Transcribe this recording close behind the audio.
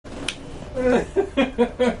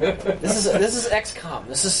This is XCOM.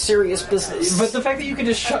 This is serious business. But the fact that you could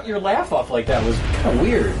just shut your laugh off like that was kind of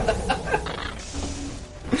weird.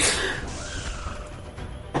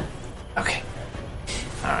 Okay.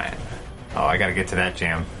 Alright. Oh, I gotta get to that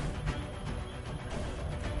jam.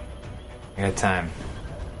 I got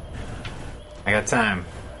time.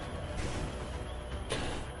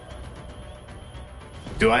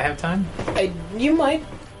 Do I have time? You might.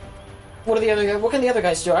 What can the other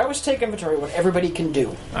guys do? I always take inventory of what everybody can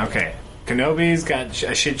do. Okay. Kenobi's got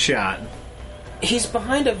a shit shot. He's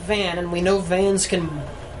behind a van, and we know vans can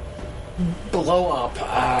blow up.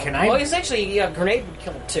 Well, he's actually... a grenade would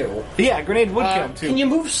kill him, too. Yeah, a grenade would kill him, too. Can you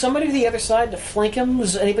move somebody to the other side to flank him?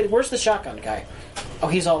 Where's the shotgun guy? Oh,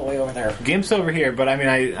 he's all the way over there. Gimp's over here, but I mean,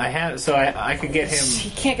 I could get him...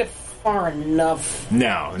 He can't get far enough.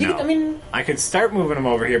 No. I could start moving him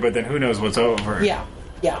over here, but then who knows what's over. Yeah.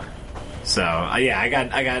 So, I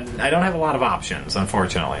don't have a lot of options,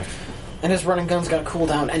 unfortunately. And his running gun's got a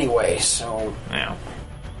cooldown anyway, so... Yeah.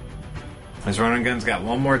 His running gun's got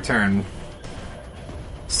one more turn.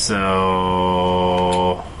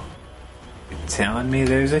 So... You're telling me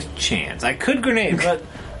there's a chance. I could grenade, but,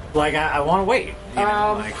 I want to wait.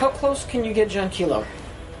 How close can you get John Kilo?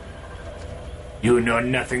 You know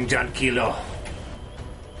nothing, John Kilo.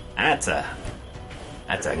 That's a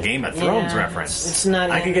Game of Thrones reference. It's not.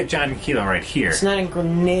 I could get John Kilo right here. It's not in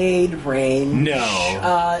grenade range. No.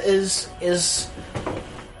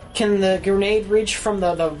 Can the grenade reach from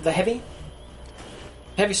the heavy?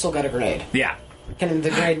 Heavy still got a grenade. Yeah. Can the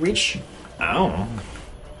grenade reach? Oh.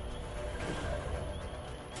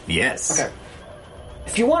 Yes. Okay.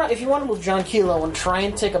 If you want to move John Kilo and try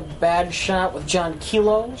and take a bad shot with John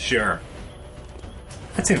Kilo, sure.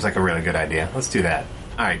 That seems like a really good idea. Let's do that.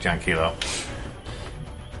 All right, John Kilo.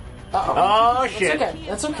 Uh-oh. Oh, shit.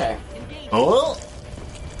 That's okay. Oh.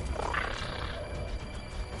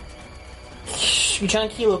 John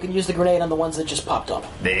Kilo can use the grenade on the ones that just popped up.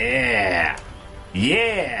 Yeah.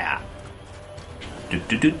 Do.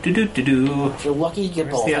 If you're lucky, you get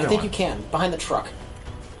Where's both. the I other think one? you can. Behind the truck.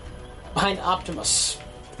 Behind Optimus.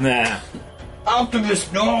 Nah.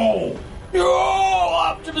 Optimus, no! No,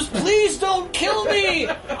 Optimus, please don't kill me!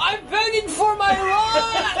 I'm begging for my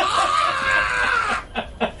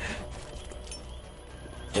run!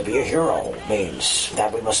 To be a hero means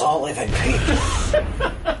that we must all live in peace.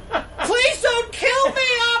 Please don't kill me,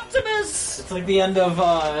 Optimus! It's like the end of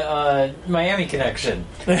Miami Connection.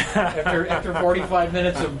 After 45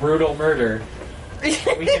 minutes of brutal murder.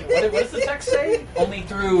 What does the text say? Only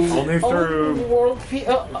through world peace.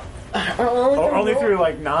 Only through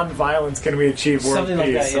non-violence can we achieve world something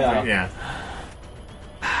peace. Like that, yeah.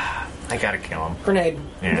 I gotta kill him. Grenade.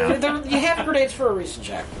 Yeah. You have grenades for a reason,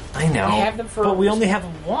 Jack. I know. You have them for but we only have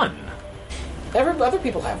one. Other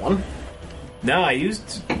people have one. No, I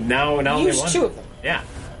used now You only used one. 2 of them. Yeah.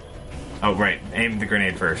 Oh right, aim the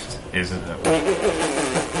grenade first. I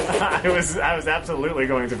was absolutely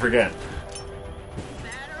going to forget.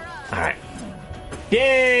 All right.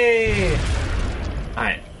 Yay! All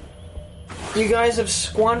right. You guys have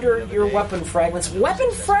squandered your weapon fragments. Weapon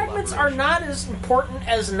fragments are not as important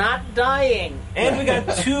as not dying. And we got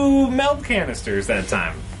 2 meld canisters that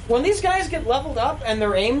time. When these guys get leveled up and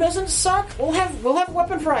their aim doesn't suck, we'll have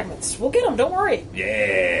weapon fragments. We'll get them. Don't worry.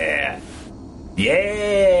 Yeah.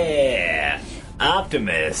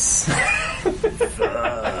 Optimus.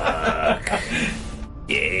 Fuck.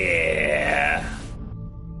 Yeah.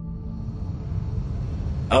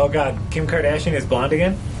 Oh god, Kim Kardashian is blonde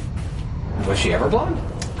again? Was she ever blonde?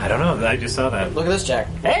 I don't know. I just saw that. Look at this, Jack.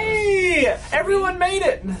 Hey! Everyone made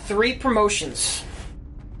it! 3 promotions.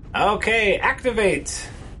 Okay, activate.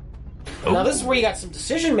 Now this is where you got some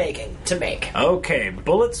decision making to make. Okay,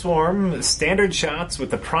 bullet swarm, standard shots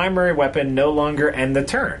with the primary weapon no longer end the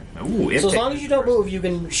turn. Ooh, So as long as you don't move, you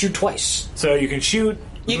can shoot twice. So you can shoot.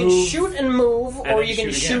 You can shoot and move, and or then you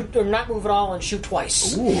can shoot shoot or not move at all and shoot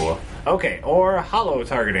twice. Ooh. Okay, or hollow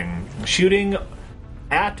targeting. Shooting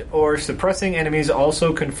at or suppressing enemies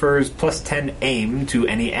also confers plus 10 aim to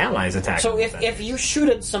any allies attacking. So if you shoot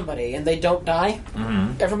at somebody and they don't die,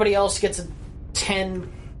 everybody else gets a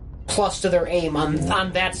 10 plus to their aim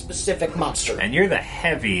on that specific monster. And you're the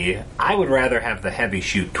heavy. I would rather have the heavy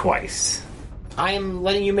shoot twice. I am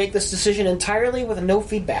letting you make this decision entirely with no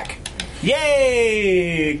feedback.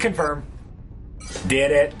 Yay! Confirm.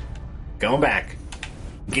 Did it. Going back.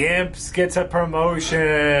 Gimps gets a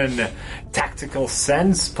promotion. Tactical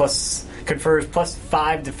sense plus confers plus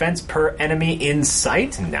 5 defense per enemy in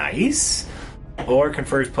sight. Nice. Or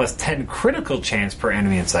confers plus 10 critical chance per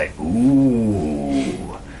enemy in sight.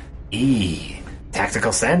 Ooh.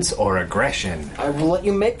 Tactical sense or aggression? I will let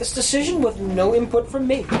you make this decision with no input from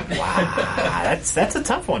me. Wow, that's a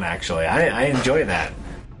tough one, actually. I enjoy that.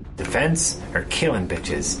 Defense or killing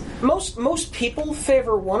bitches? Most people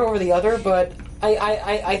favor one over the other, but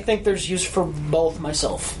I think there's use for both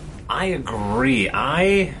myself. I agree.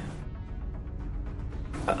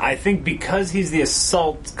 I think because he's the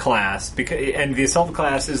assault class, and the assault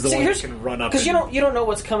class is the one that can run up. Because you don't know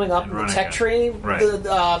what's coming up in the tech tree. Right.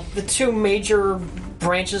 The two major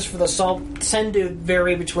branches for the assault tend to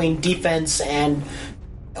vary between defense and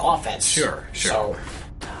offense. Sure. So,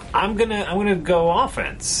 I'm gonna go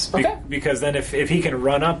offense. Okay. Because then if he can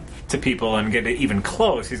run up to people and get even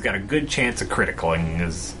close, he's got a good chance of criticaling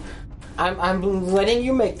his. I'm letting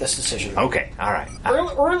you make this decision. Okay, all right.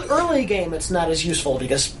 Early game, it's not as useful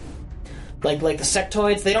because, like the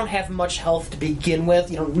sectoids, they don't have much health to begin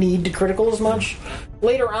with. You don't need to critical as much.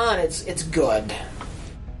 Later on, it's good.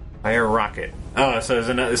 Fire rocket. Oh, so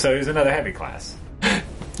he's another heavy class.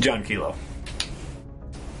 John Kilo.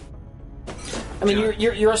 I mean,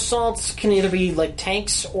 your assaults can either be like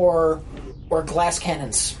tanks or glass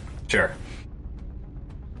cannons. Sure.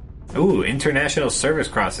 Ooh, International Service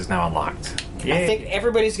Cross is now unlocked. Yay. I think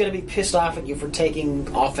everybody's going to be pissed off at you for taking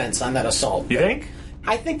offense on that assault. You think?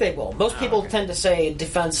 I think they will. Most people tend to say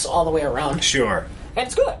defense all the way around. Sure. And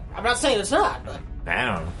it's good. I'm not saying it's not, but I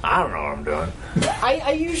don't know what I'm doing.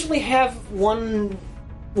 I usually have one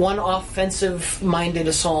offensive-minded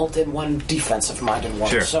assault and one defensive-minded one.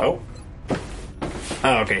 Sure. So,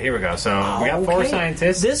 Oh, okay, here we go. So we got 4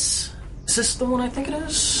 scientists. Is this the one I think it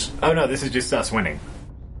is? Oh, no, this is just us winning.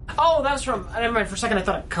 Oh, that's from... Never mind, for a second I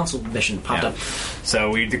thought a council mission popped up. So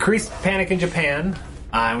we decreased panic in Japan,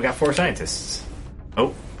 and we got 4 scientists.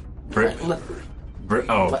 Oh.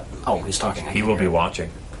 He's talking. He will be watching.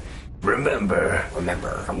 Remember,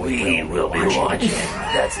 we will be watching.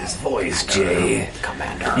 That's his voice, Jay.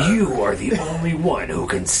 Commander. You are the only one who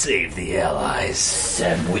can save the Allies.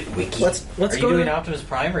 Sam Wiki. Let's Are you doing Optimus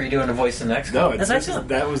Prime, or are you doing a voice in XCOM? No, That's excellent.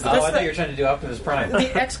 that was the... Oh, I thought you were trying to do Optimus Prime. The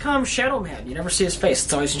XCOM Shadow Man. You never see his face.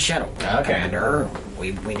 It's always in shadow. Okay. Commander,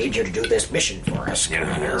 we need you to do this mission for us,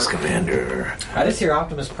 Commander. Yes, Commander. I just hear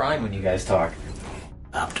Optimus Prime when you guys talk.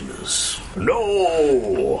 Optimus.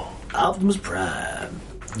 No! Optimus Prime.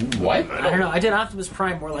 What? I don't know. I did Optimus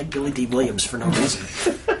Prime more like Billy D. Williams for no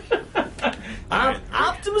reason.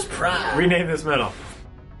 Optimus Prime. Rename this medal.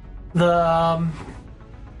 I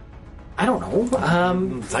don't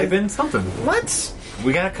know. Type in something. What?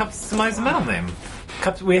 We gotta customize the medal name.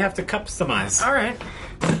 We have to customize. All right.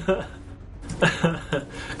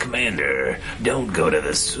 Commander, don't go to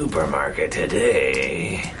the supermarket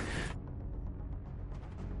today.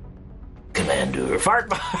 Commander, fart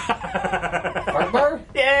bar. Fart bar?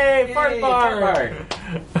 Yay, fart Yay, bar. fart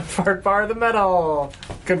bar. Fart bar the medal.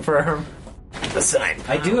 Confirm. Assign.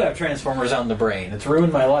 I do have Transformers on the brain. It's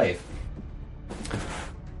ruined my life.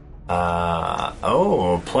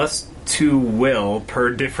 +2 will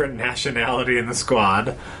per different nationality in the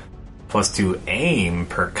squad. +2 aim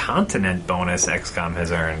per continent bonus XCOM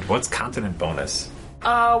has earned. What's continent bonus? You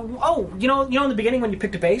know in the beginning when you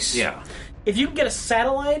picked a base? Yeah. If you can get a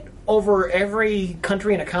satellite over every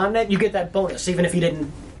country in a continent, you get that bonus, even if you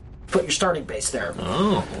didn't put your starting base there.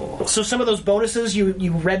 Oh. So some of those bonuses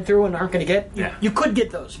you read through and aren't going to get, Yeah. you could get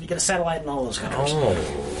those if you get a satellite in all those countries. Oh.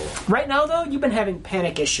 Right now, though, you've been having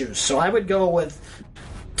panic issues, so I would go with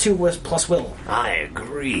 2 plus will. I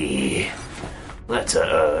agree. Let's,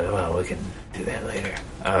 well, we can do that later.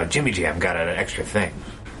 Jimmy Jam got an extra thing.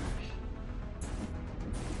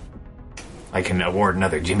 I can award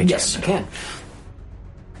another Jimmy Jam. Yes, you can.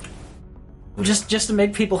 Just to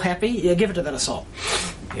make people happy, yeah, give it to that assault.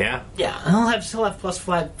 Yeah? Yeah, he'll have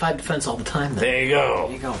 +5 defense all the time. Then. There you go.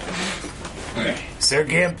 There you go. Sir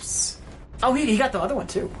Gimps. Oh, he got the other one,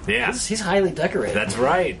 too. Yeah. He's highly decorated. That's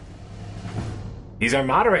right. He's our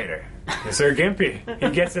moderator. Sir Gimpy. He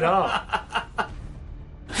gets it all.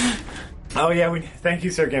 Oh, yeah, thank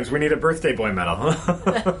you, Sir Gimps. We need a birthday boy medal.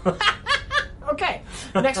 Okay.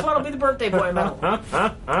 The next one will be the birthday boy medal.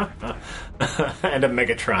 And a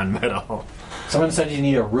Megatron medal. Someone said you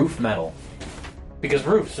need a roof medal. Because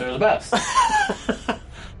roofs are the best.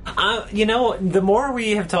 The more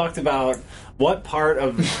we have talked about what part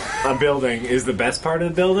of a building is the best part of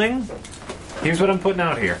the building, here's what I'm putting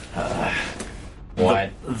out here.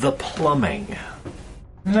 What? The plumbing.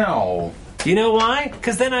 No. You know why?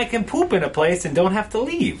 Because then I can poop in a place and don't have to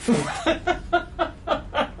leave.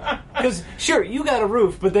 Because, sure, you got a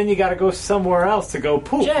roof, but then you got to go somewhere else to go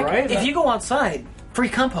poop, Jack, right? if you go outside, free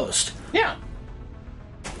compost. Yeah.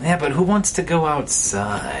 Yeah, but who wants to go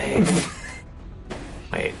outside?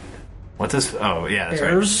 Wait. What does... Oh, yeah, that's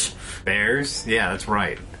Bears. right. Bears? Yeah, that's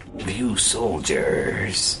right. View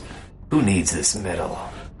soldiers. Who needs this medal?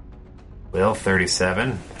 Will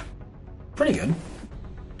 37. Pretty good.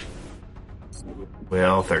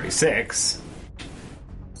 Will 36.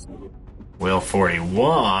 Will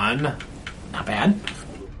 41. Not bad.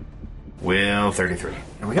 Will 33.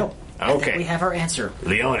 Here we go. I think Okay. we have our answer.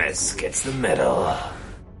 Leonis gets the medal.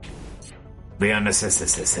 Leonis.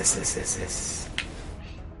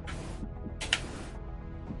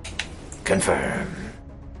 Confirm.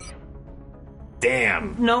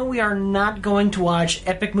 Damn. No, we are not going to watch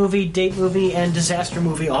epic movie, date movie, and disaster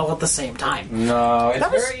movie all at the same time. No, it's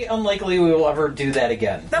That was- very unlikely we will ever do that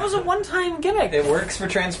again. That was a one-time gimmick. It works for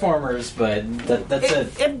Transformers, but that's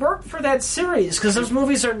it. It worked for that series because those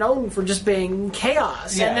movies are known for just being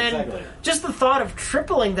chaos, Yeah, and then exactly. just the thought of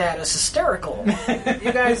tripling that is hysterical.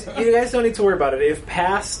 You guys don't need to worry about it. If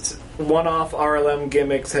past one-off RLM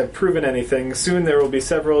gimmicks have proven anything, soon there will be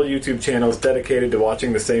several YouTube channels dedicated to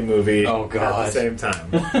watching the same movie Oh, God. at the same time.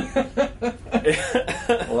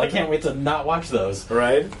 Well, I can't wait to not watch those.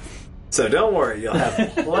 Right? So don't worry, you'll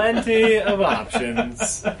have Plenty of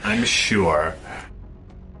options, I'm sure.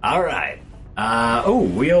 All right.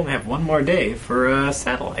 We only have one more day for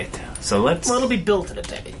satellite. So let's Well, it'll be built in a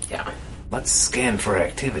day. Yeah. let's scan for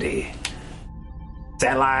activity.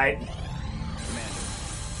 Satellite.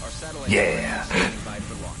 Our satellite Yeah. is standby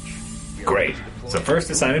for launch. We are Great. ready to deploy So first,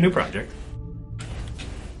 assign a new project.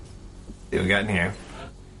 See what we got in here.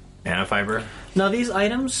 Nanofiber. Now these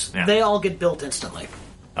items, Yeah. they all get built instantly.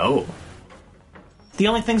 Oh. The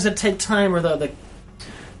only things that take time are the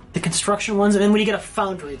construction ones, and then when you get a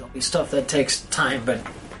foundry, there'll be stuff that takes time. But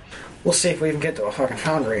we'll see if we can get to a fucking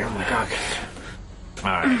foundry. Oh my god. All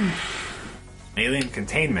right. Alien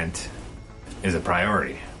containment is a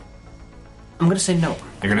priority. I'm gonna say no.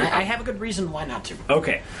 You're gonna- I have a good reason why not to.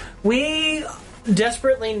 Okay. We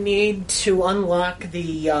desperately need to unlock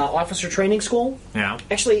the officer training school. Yeah.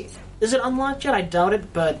 Actually, is it unlocked yet? I doubt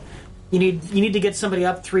it, but you need to get somebody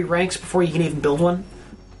up 3 ranks before you can even build one.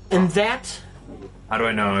 And that, How do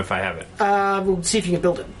I know if I have it? we'll see if you can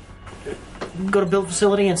build it. Go to build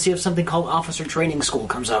facility and see if something called officer training school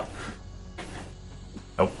comes up.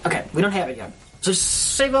 Oh. Okay, we don't have it yet. So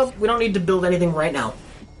save up. We don't need to build anything right now.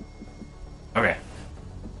 Okay.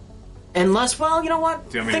 Unless, well, you know what?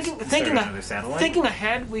 Do you want me to start another satellite? Thinking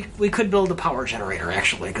ahead, we could build a power generator,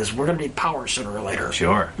 actually, because we're going to need power sooner or later.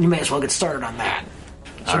 Sure. You may as well get started on that.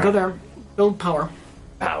 So All go right. there, build power.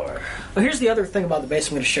 Power. Well, here's the other thing about the base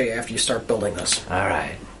I'm going to show you after you start building this. All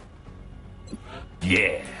right.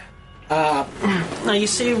 Yeah. Now, you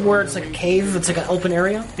see where it's like a cave? It's like an open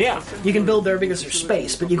area? Yeah. You can build there because there's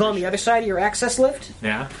space, but you go on the other side of your access lift,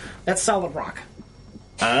 Yeah. that's solid rock.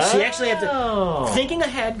 So you actually have to thinking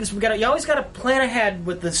ahead because you always got to plan ahead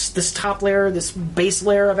with this top layer, this base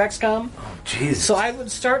layer of XCOM. Jesus. So I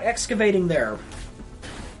would start excavating there,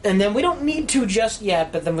 and then we don't need to just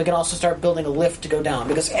yet. But then we can also start building a lift to go down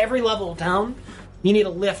because every level down, you need a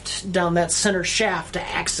lift down that center shaft to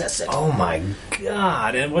access it. Oh my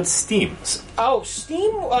god! And what's Steam? Oh,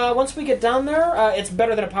 steam. Once we get down there, it's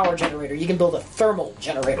better than a power generator. You can build a thermal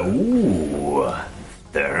generator. Ooh,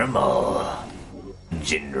 thermal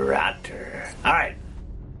generator. All right.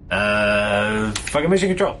 Fucking mission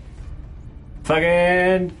control.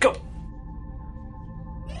 Fucking go.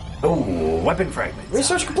 Oh, weapon fragments.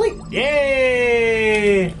 Research complete.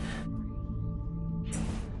 Yay!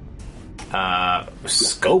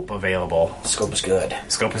 Scope available. Scope is good.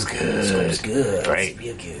 Scope is good. Scope is good. Great. It's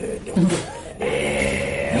real good.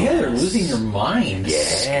 Yeah, they're losing your minds.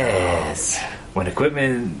 Yes. When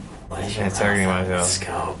equipment. Wash your That's targeting mouth out with myself.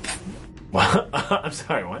 scope. What? I'm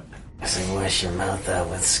sorry. What? I say wash your mouth out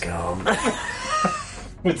with scope.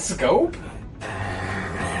 With scope?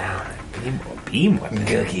 Beam weapon.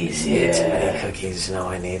 Cookies. Yeah. Too many cookies. No,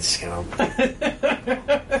 I need scope.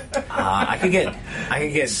 I could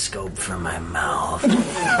get Scope for my mouth. What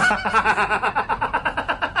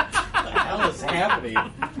the hell is happening?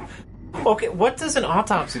 Okay, what does an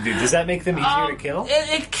autopsy do? Does that make them easier to kill?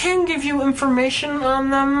 It can give you information on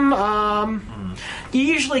them. You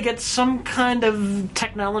usually get some kind of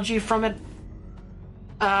technology from it.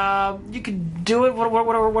 You could do it.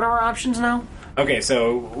 What are our options now? Okay,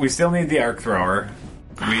 so we still need the arc thrower.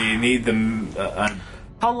 We need them.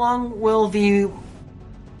 How long will the...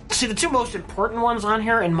 See, the two most important ones on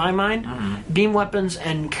here, in my mind, beam weapons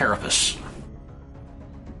and carapace.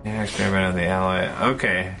 Yeah, experiment on the ally.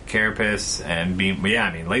 Okay, carapace and beam. Yeah,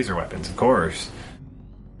 I mean laser weapons, of course.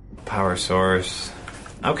 Power source.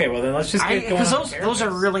 Okay, well then let's just get going. Because on those are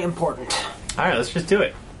carapace. really important. All right, let's just do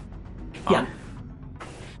it. Yeah.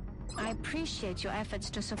 I appreciate your efforts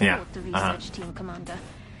to support Yeah, the research team, Commander.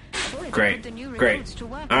 Great. Great.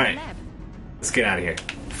 Alright. Let's get out of here.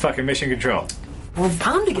 Fucking mission control. We're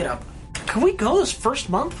bound to get up. Can we go this first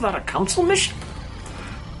month without a council mission?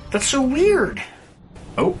 That's so weird.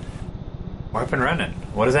 Oh. We're up and running.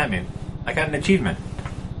 What does that mean? I got an achievement.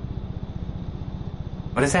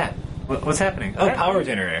 What is that? What's happening? Oh, power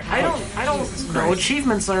generator. I don't know.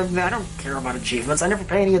 Achievements are. I don't care about achievements. I never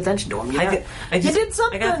pay any attention to them. You did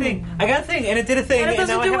something. I got a thing, and it did a thing, and it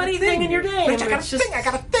doesn't now do I have anything a in your game. Rich, I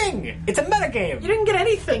got a thing. It's a metagame. You didn't get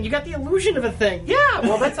anything. You got the illusion of a thing. Yeah,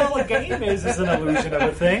 well, that's all a game is an illusion of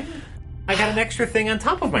a thing. I got an extra thing on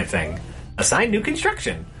top of my thing. Assign new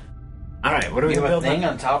construction. All right, what are we You have a building? thing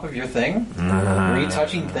on top of your thing? Were you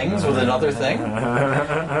touching things with another thing?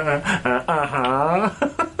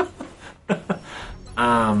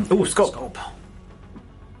 Ooh, scope.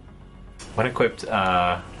 When equipped,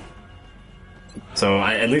 so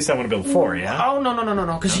at least I want to build 4, yeah? Oh,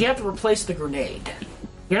 no, because you have to replace the grenade.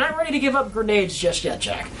 You're not ready to give up grenades just yet,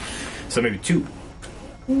 Jack. So maybe 2.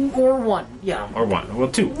 Or 1, yeah. Or 1. Well,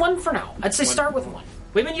 2. 1 for now. I'd say start with 1.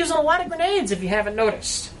 We've been using a lot of grenades, if you haven't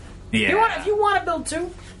noticed. Yeah. If you want to build 2,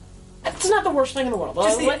 it's not the worst thing in the world.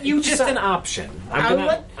 Just decide. an option.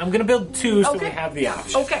 I'm gonna build 2 so Okay. we have the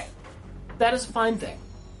option. Okay. That is a fine thing.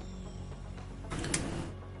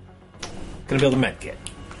 Gonna build a med kit.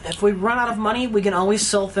 If we run out of money, we can always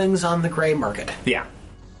sell things on the gray market. Yeah.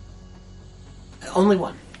 Only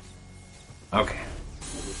 1. Okay.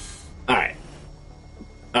 Alright.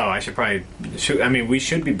 Oh, I should probably... we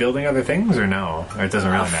should be building other things, or no? Or it doesn't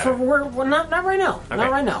really matter? We're not right now. Okay. Not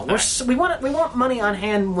right now. We want money on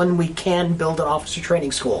hand when we can build an officer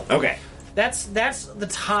training school. Okay. That's the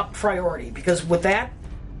top priority, because with that,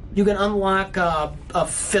 you can unlock a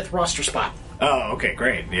 5th roster spot. Oh, okay,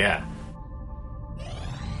 great, yeah.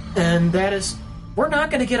 And that is... We're not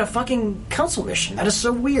going to get a fucking council mission. That is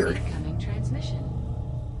so weird. Incoming transmission.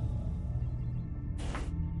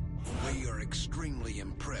 We are extremely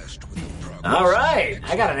impressed with the progress. Alright,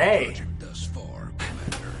 I got an A. Project thus far,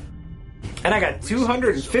 Commander. And I got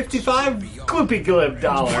 255 gloopy glib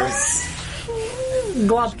dollars.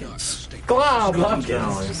 Globkins.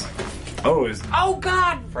 Globkins. Oh,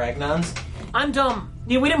 God! Fragnons? I'm dumb.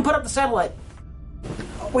 Yeah, we didn't put up the satellite.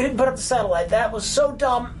 We didn't put up the satellite. That was so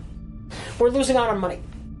dumb. We're losing out on money.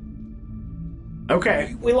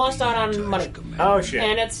 Okay. We lost out on money. Oh, shit.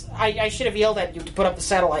 And it's... I should have yelled at you to put up the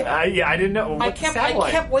satellite. Yeah, I didn't know. I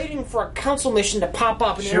kept waiting for a council mission to pop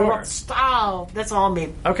up and Sure. interrupt the style. That's all I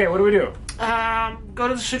mean. Okay, what do we do? Go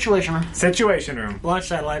to the situation room. Situation room. Launch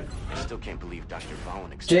satellite. I still can't believe Dr.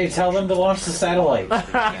 Vaughn Jay, tell them to launch the satellite. You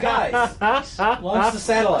guys, launch the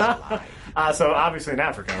satellite. So obviously in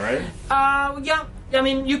Africa, right? Yeah. I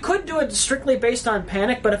mean, you could do it strictly based on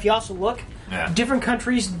panic, but if you also look, different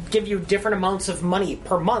countries give you different amounts of money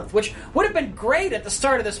per month, which would have been great at the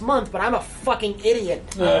start of this month, but I'm a fucking idiot.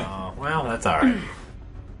 Oh, well, that's alright.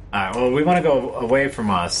 Alright, well, we want to go away from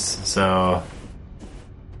us, so...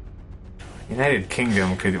 United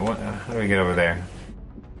Kingdom could... How do we get over there?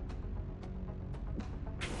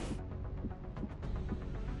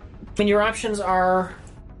 I mean, your options are...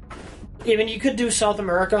 I mean, you could do South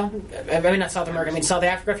America. I mean, not South America. I mean, South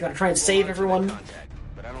Africa if you want to try and save everyone.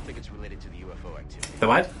 but I don't think it's related to the UFO activity. The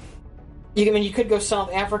what? You could go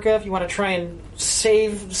South Africa if you want to try and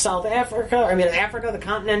save South Africa. I mean, Africa, the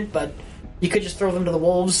continent, but you could just throw them to the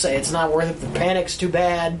wolves, say it's not worth it, the panic's too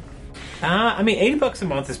bad. I mean, $80 a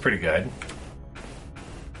month is pretty good.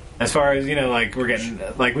 As far as, like, we're getting...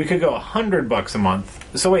 Like, we could go $100 a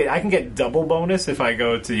month. So wait, I can get double bonus if I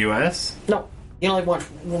go to the US? No. You only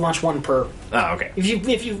launch one per. Oh, okay.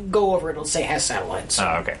 If you go over, it'll say has satellites.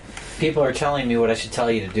 Oh, okay. People are telling me what I should tell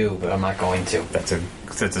you to do, but I'm not going to. That's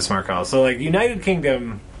a smart call. So, like, United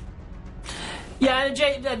Kingdom... Yeah,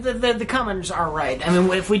 Jay, the commenters are right. I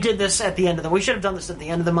mean, if we did this at the end of we should have done this at the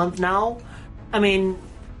end of the month now. I mean,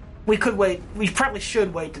 we could wait. We probably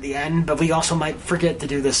should wait to the end, but we also might forget to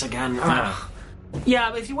do this again. Yeah,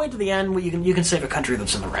 but if you wait to the end, you can save a country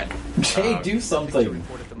that's in the red. Jay, do something.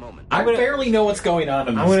 Report at the moment. I barely know what's going on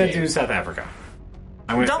in this I'm going to game. do South Africa.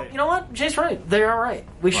 You know what? Jay's right. They are right.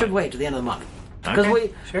 We should wait to the end of the month. Because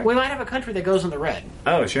Okay, we might have a country that goes in the red.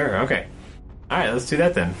 Oh, sure. Okay. All right, let's do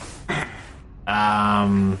that then.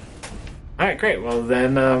 All right, great. Well,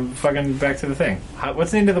 then, fucking back to the thing.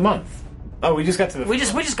 What's the end of the month? Oh, we just got to the... We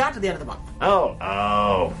just got to the end of the month.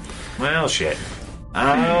 Oh. Well, shit.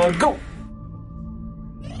 Go.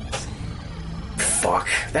 Fuck.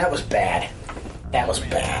 That was bad. That was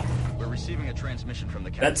bad. We're receiving a transmission from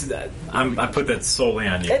the captain. That's I put that solely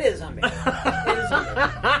on you. It is on me. It is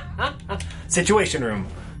on me. Situation room.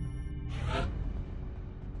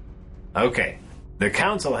 Okay. The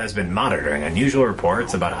Council has been monitoring unusual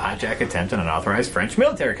reports about a hijack attempt on an authorized French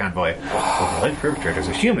military convoy. While the alleged perpetrators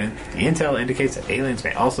are human, the intel indicates that aliens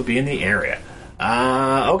may also be in the area.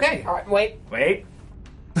 Okay. All right, wait. Wait.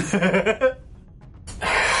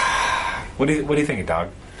 What do you think,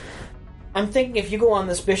 dog? I'm thinking if you go on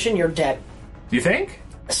this mission, you're dead. Do you think?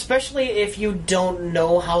 Especially if you don't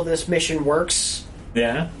know how this mission works.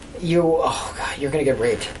 Yeah. You're gonna get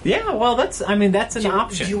raped. Yeah, well, that's an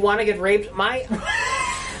option. Do you want to get raped?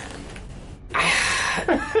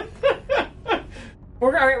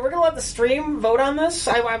 We're gonna let the stream vote on this.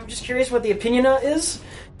 I'm just curious what the opinion is.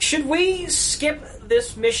 Should we skip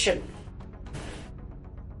this mission?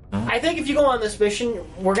 I think if you go on this mission,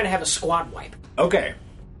 we're gonna have a squad wipe. Okay.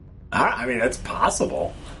 I mean, that's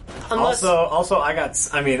possible. Unless, Also, I got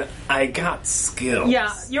skills.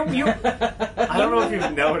 yeah, you I don't know if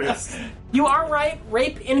you've noticed. you are right.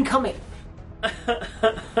 Rape incoming.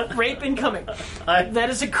 Rape incoming. That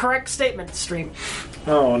is a correct statement, stream.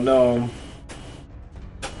 Oh no.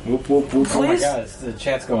 Whoop, whoop, whoop. Oh my Please, god, the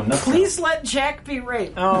chat's going nuts. please let Jack be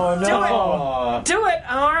raped. Oh no. Do it.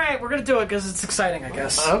 All right, we're gonna do it because it's exciting, I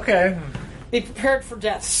guess. Okay. Be prepared for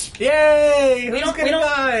deaths. Yay! We don't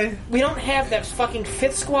die? We don't have that fucking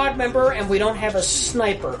 5th squad member, and we don't have a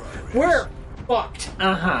sniper. We're fucked.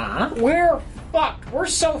 Uh-huh. We're fucked. We're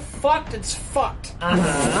so fucked, it's fucked.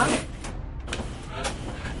 Uh-huh.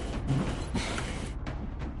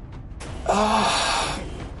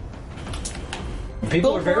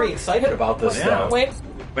 People are very excited about this Yeah. now. Wait.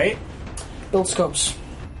 Wait. Build scopes.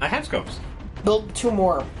 I have scopes. Build 2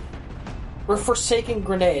 more. We're forsaking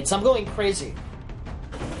grenades. I'm going crazy.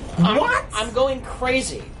 What? I'm going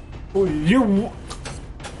crazy. You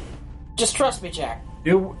Just trust me, Jack.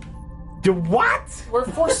 what? We're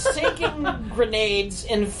forsaking grenades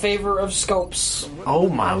in favor of scopes. Oh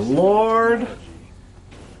my lord.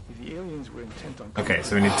 The aliens were intent on Okay,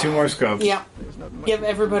 so we need 2 more scopes. Yeah. Give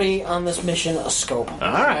everybody on this mission a scope.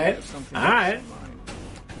 Alright. Alright.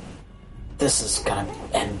 This is gonna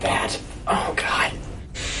end bad. Oh god.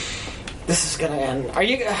 This is gonna end.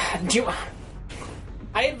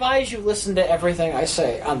 I advise you listen to everything I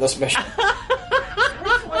say on this mission.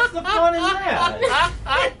 What's the fun in that?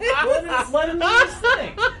 Let him do his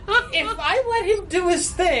thing. If I let him do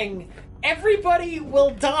his thing, everybody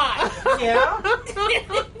will die. Yeah?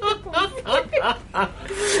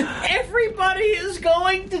 Everybody is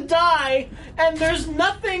going to die, and there's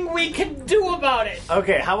nothing we can do about it.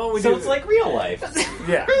 Okay, how about we So do it's like real life.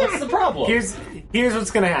 Yeah. What's the problem? Here's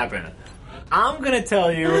what's gonna happen. I'm gonna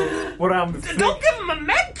tell you what I'm Don't give him a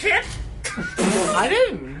med kit! I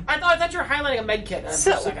didn't. I thought you were highlighting a med kit for a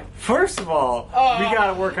second. First of all, we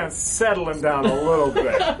gotta work on settling down a little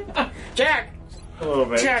bit. Jack, A little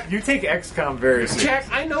bit. Jack. You take XCOM very seriously. Jack,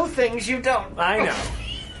 I know things you don't. I know.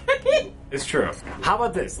 It's true. How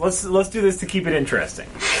about this? Let's do this to keep it interesting.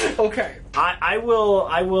 Okay. I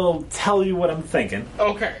will tell you what I'm thinking,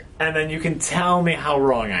 Okay. and then you can tell me how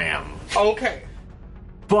wrong I am. Okay.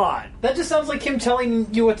 But That just sounds like him telling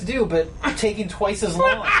you what to do, but taking twice as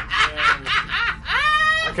long.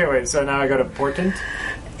 okay, wait. So now I go to Portent.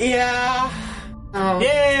 Yeah.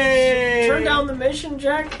 Yay! Turn down the mission,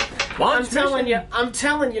 Jack. Launch I'm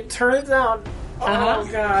telling you, turn it down. Oh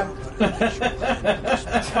god.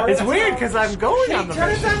 It's weird because I'm going on the Turn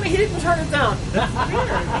it mission. down. He didn't turn it down.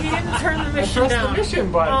 He didn't turn the mission Press down. the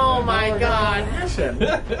mission button. Oh my god. Mission.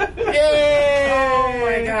 Yay! Oh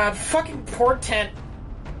my god. Fucking portent.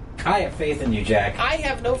 I have faith in you, Jack. I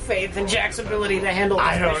have no faith in Jack's ability to handle this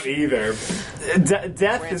I don't mission. either.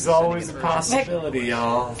 Death is always a possibility,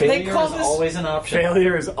 y'all. Failure call is this- always an option.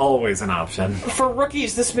 Failure is always an option. For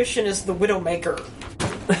rookies, this mission is the Widowmaker.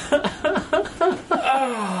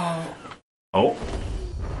 Oh.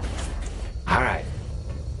 Alright.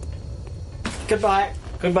 Goodbye.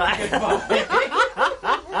 Goodbye.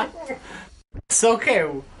 It's okay.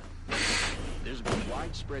 There's been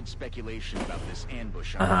widespread speculation about this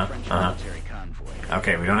ambush on Uh-huh, the French military convoy.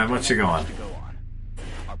 Okay, we don't have much to go on. To go on.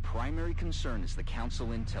 Our primary concern is the Council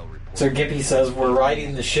intel report. So Gippy says we're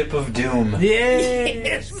riding the ship of doom.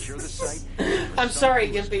 Yay! Secure the site. I'm sorry,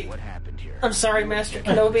 Gimpy. What happened here? I'm sorry, Master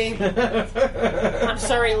Kenobi. I'm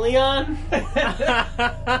sorry, Leon.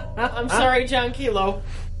 I'm sorry, John Kilo.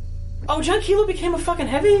 Oh, John Kilo became a fucking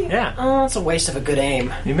heavy? Yeah. Oh, that's a waste of a good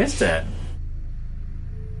aim. You missed it.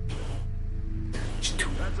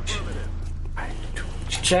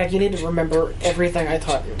 Jack, you need to remember everything I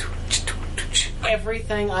taught you.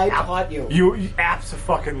 Everything I taught you. You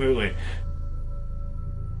abso-fucking-lutely.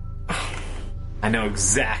 I know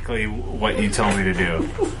exactly what you told me to do.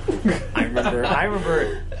 I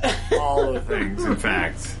remember all the things, in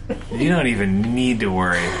fact. You don't even need to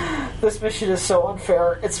worry. This mission is so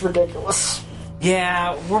unfair. It's ridiculous.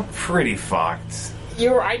 Yeah, we're pretty fucked.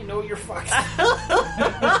 I know you're fucked.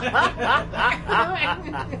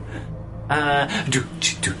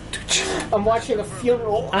 I'm watching a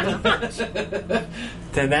funeral.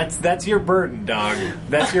 Then that's your burden, dog.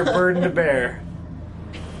 That's your burden to bear.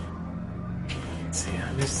 Let's see,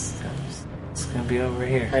 I'm just gonna be over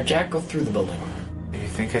here. Alright, Jack, go through the building. You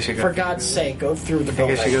think I should go? For God's sake, go through the think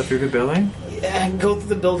building. I should go through the building? Yeah, go through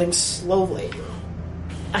the building slowly.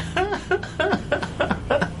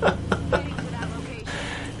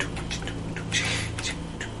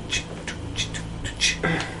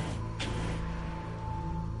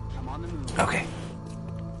 Okay.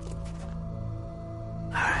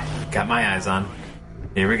 Alright, got my eyes on.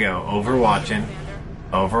 Here we go. Overwatching.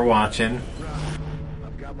 Overwatching.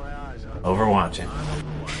 Overwatching.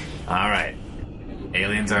 Alright.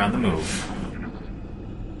 Aliens are on the move.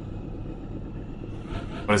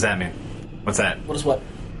 What does that mean? What's that? What is what?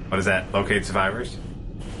 What is that? Locate survivors?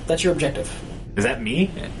 That's your objective. Is that me?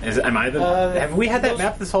 Am I the... have we had that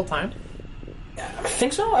map this whole time? I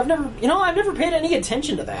think so. I've never paid any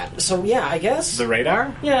attention to that. So yeah, I guess. The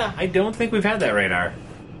radar? Yeah. I don't think we've had that radar.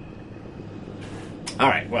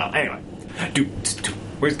 Alright, well, anyway.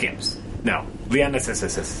 Where's Gibbs? No. Leon,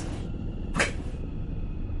 this.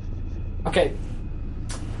 Okay.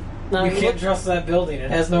 Now You can't trust that building. It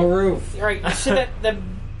has no roof. Right. You see that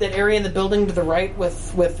area in the building to the right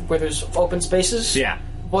with where there's open spaces? Yeah.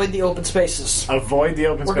 Avoid the open spaces. Avoid the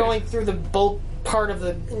open We're space. going through the bulk part of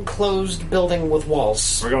the enclosed building with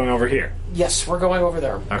walls. We're going over here. Yes, we're going over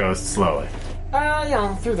there. I'll go slowly.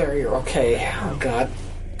 Through there you're okay. Oh, God.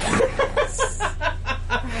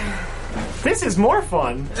 This is more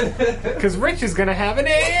fun because Rich is going to have an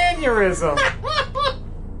aneurysm.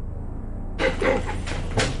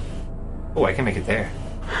 Oh, I can make it there.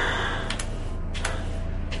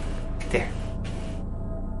 There.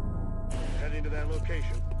 Heading to that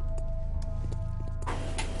location.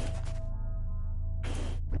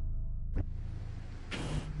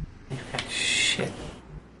 Shit.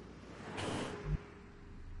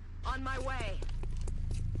 On my way.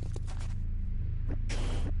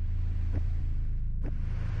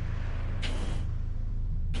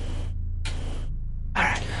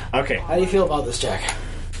 Alright. Okay. How do you feel about this, Jack?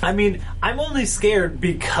 I mean, I'm only scared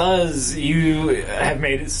because you have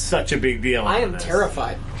made it such a big deal. I on am this.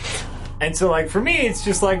 terrified. And so, like, for me, it's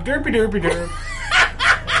just like derpy derp.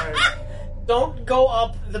 Don't go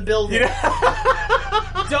up the building.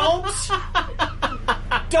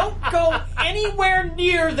 Don't go anywhere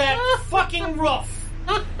near that fucking roof.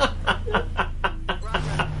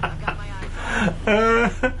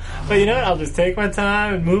 But you know what? I'll just take my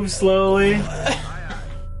time and move slowly.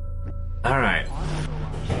 Alright.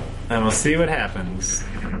 And we'll see what happens.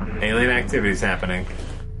 Alien activity's happening.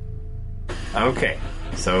 Okay.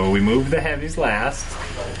 So we move the heavies last.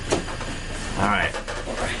 Alright.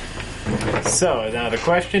 So now the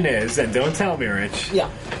question is, and don't tell me, Rich. Yeah.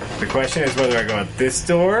 The question is whether I go out this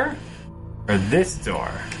door or this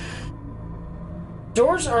door.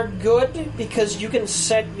 Doors are good because you can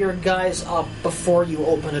set your guys up before you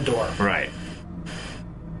open a door. Right.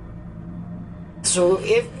 So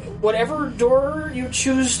if whatever door you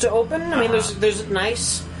choose to open, I mean, there's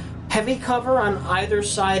nice heavy cover on either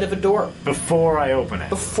side of a door. Before I open it.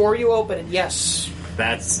 Before you open it, yes.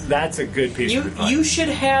 That's a good piece of advice. You should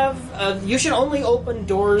have you should only open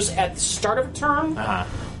doors at the start of a turn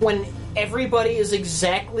when everybody is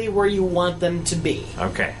exactly where you want them to be.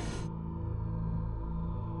 Okay.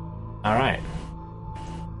 All right.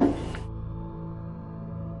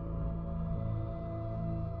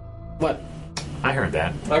 What? I heard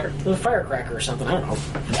that. There's a firecracker or something. I don't know.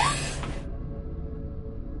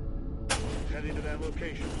 Heading to that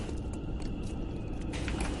location.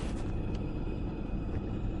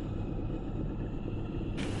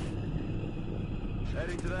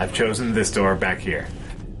 Heading to that. I've chosen this door back here.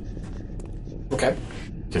 Okay.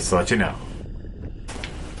 Just to let you know.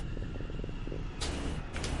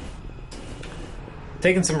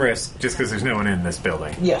 Taking some risk just because there's no one in this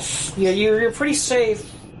building. Yes. Yeah, you're pretty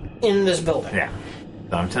safe in this building. Yeah.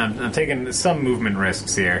 So I'm taking some movement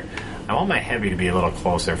risks here. I want my heavy to be a little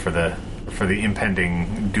closer for the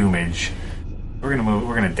impending doomage. We're gonna move.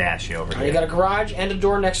 We're gonna dash you over here. You got a garage and a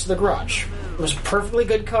door next to the garage. There's perfectly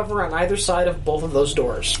good cover on either side of both of those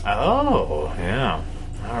doors. Oh, yeah.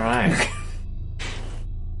 All right.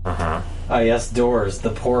 Ah, yes, doors. The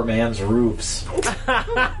poor man's roofs. You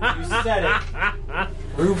said it.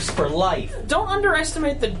 Roofs for life. Don't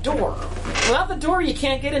underestimate the door. Without the door, you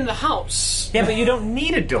can't get in the house. Yeah, but you don't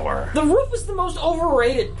need a door. The roof is the most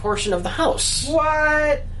overrated portion of the house.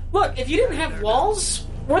 What? Look, if you didn't have walls,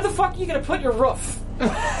 Where the fuck are you gonna put your roof?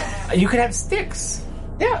 You could have sticks.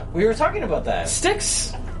 Yeah, we were talking about that.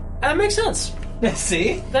 Sticks? That makes sense.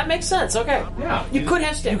 See? That makes sense, okay. Yeah. You could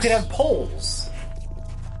have sticks. You could have poles.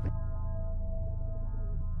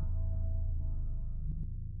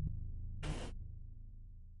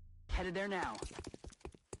 Headed there now.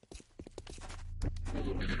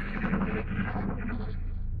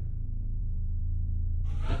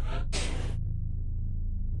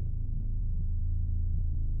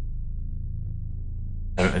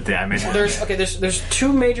 I mean, there's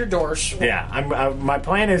two major doors. yeah. My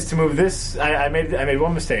plan is to move this. I made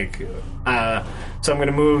one mistake. So I'm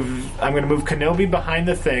gonna move Kenobi behind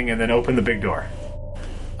the thing and then open the big door.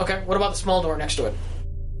 Okay, what about the small door next to it?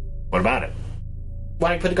 What about it? Why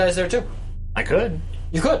don't you put the guys there too? I could.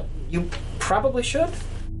 You could. You probably should.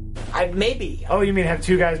 Maybe. Oh, you mean have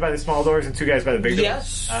two guys by the small doors and two guys by the big doors?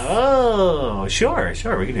 Yes. Oh, sure,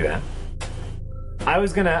 we can do that. I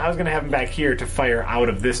was gonna have them back here to fire out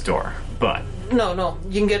of this door, but No,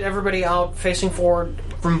 you can get everybody out facing forward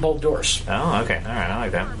from both doors. oh, okay, all right, I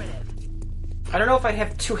like that. I don't know if I'd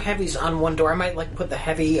have two heavies on one door. I might put the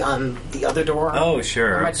heavy on the other door. Oh,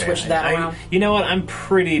 sure. I might okay. switch that around. You know what? I'm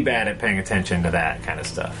pretty bad at paying attention to that kind of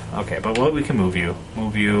stuff. Okay, but we can move you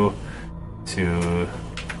to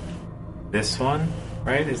this one,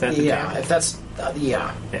 right? Is that the yeah? jam? If that's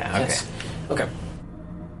yeah. Yeah. Okay. Okay.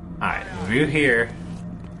 All right. Move you here.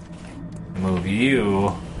 Move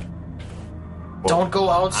you. Don't go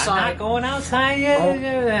outside. I'm not going outside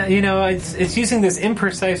yet. You know, it's using this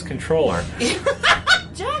imprecise controller.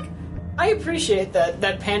 Jack, I appreciate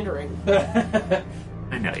that pandering.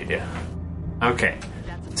 I know you do. Okay.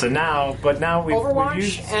 So now we Overwatch we've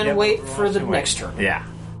used, and yep, wait Overwatch for the and wait. next turn. Yeah.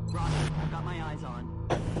 Roger, I've got my eyes on.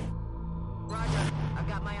 Roger, I've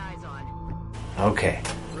got my eyes on. Okay.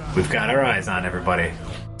 We've got our eyes on everybody.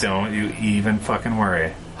 Don't you even fucking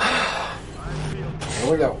worry.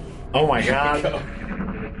 Here we go. Oh my god.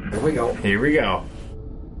 Here we go. Here we go.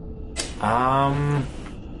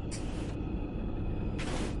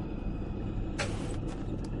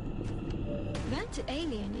 That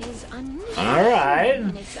alien is unusual All right.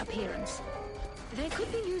 in its appearance. They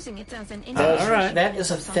could be using it as an All right. That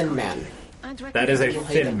is a thin man. That is a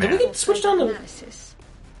thin Did we man. get switched on to analysis.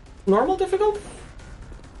 normal difficult?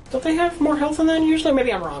 Don't they have more health than that usually?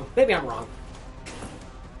 Maybe I'm wrong.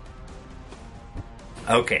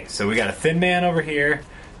 Okay, so we got a thin man over here.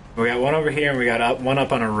 We got one over here, and we got one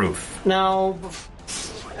up on a roof. Now,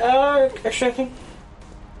 actually, I think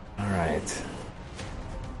All right.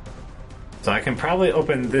 So I can probably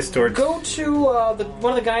open this door. go to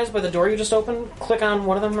one of the guys by the door you just opened. Click on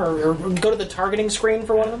one of them, or go to the targeting screen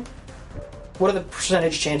for one of them. What are the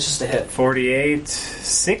percentage chances to hit? 48,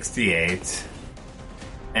 68,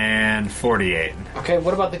 and 48. Okay,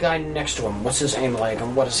 what about the guy next to him? What's his aim like,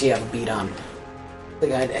 and what does he have a beat on? The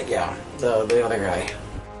guy, yeah, the other guy.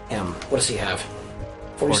 Him. What does he have?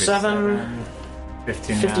 47,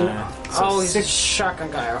 59. 50. So Oh, he's a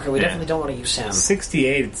shotgun guy. Okay, we definitely don't want to use him.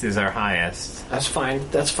 68 is our highest. That's fine.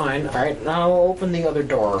 All right, now open the other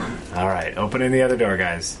door. All right, opening the other door,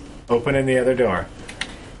 guys. Opening the other door.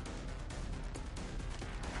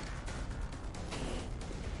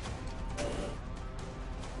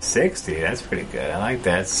 $60, that's pretty good. I like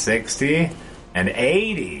that. 60 and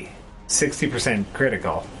 80. 60%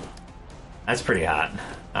 critical. That's pretty hot.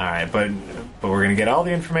 All right, but we're going to get all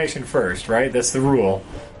the information first, right? That's the rule.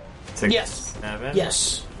 67,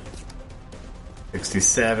 Yes.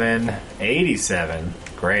 67, 87.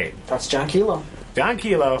 Great. That's John Kilo. John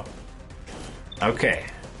Kilo. Okay.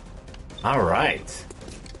 All right.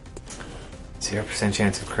 0%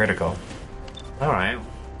 chance of critical. All right.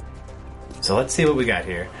 So let's see what we got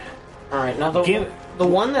here. All right, now the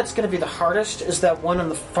one that's going to be the hardest is that one on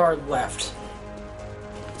the far left.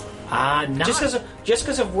 Not Just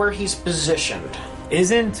because of where he's positioned.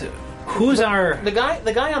 isn't who's our The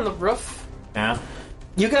guy on the roof. yeah.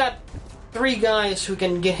 You got 3 guys who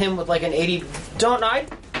can get him with like an 80. Don't I?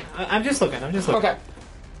 I'm just looking. Okay.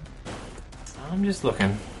 I'm just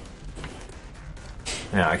looking.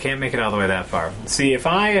 No, I can't make it all the way that far. See if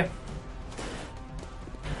I.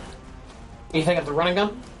 You think of the running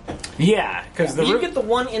gun? Yeah, because You get the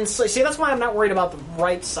one inside. See, that's why I'm not worried about the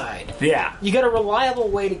right side. Yeah, You got a reliable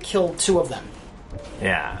way to kill 2 of them.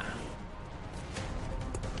 yeah.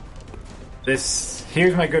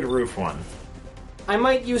 Here's my good roof one. I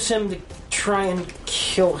might use him to try and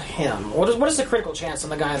kill him. What is the critical chance on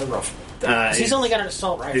the guy on the roof? 'Cause he's only got an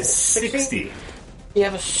assault rifle. It's 60. You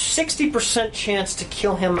have a 60% chance to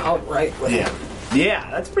kill him outright with him. Yeah,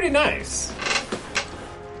 that's pretty nice.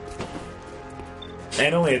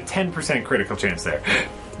 And only a 10% critical chance there.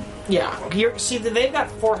 Yeah. See, they've got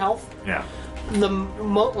 4 health. Yeah.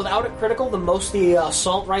 Without a critical, the most the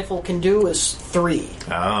assault rifle can do is 3.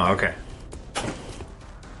 Oh, okay.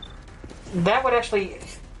 That would actually...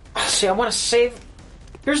 See, I want to save...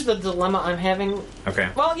 Here's the dilemma I'm having. Okay.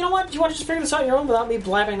 Well, you know what? Do you want to just figure this out on your own without me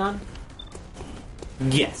blabbing on?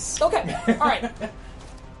 Yes. Okay. All right.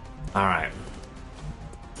 All right.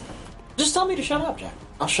 Just tell me to shut up, Jack.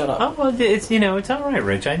 I'll shut up. Oh well, it's it's all right,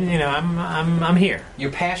 Rich. I'm here.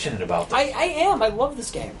 You're passionate about this. I am. I love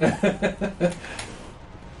this game. Yeah,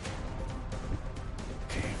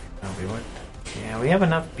 we have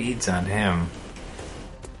enough beads on him.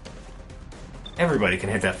 Everybody can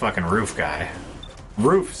hit that fucking roof guy.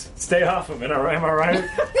 Roofs, stay off him. Am I right?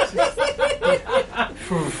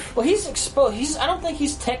 Well, he's exposed. I don't think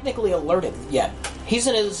he's technically alerted yet. He's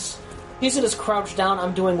in his crouch down.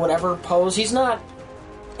 I'm doing whatever pose. He's not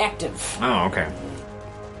active. Oh, okay.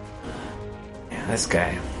 Yeah, this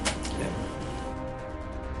guy.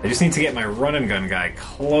 I just need to get my run and gun guy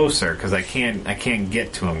closer because I can't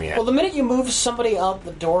get to him yet. Well, the minute you move somebody out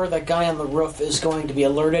the door, that guy on the roof is going to be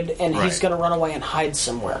alerted, and he's going to run away and hide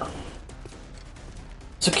somewhere.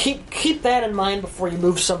 So keep that in mind before you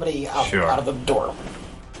move somebody out of the door.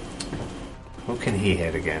 Who can he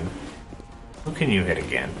hit again? Who can you hit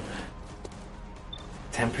again?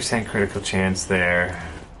 10% critical chance there.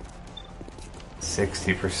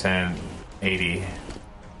 60%, 80. I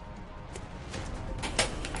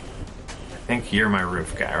think you're my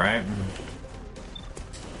roof guy, right?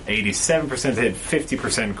 87% hit,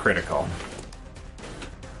 50% critical.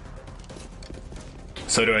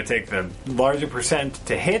 So do I take the larger percent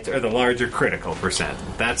to hit or the larger critical percent?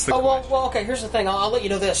 That's the question. Well, okay, here's the thing. I'll let you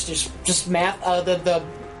know this. Just math.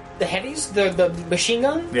 The heavies, the machine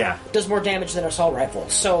gun, does more damage than an assault rifle.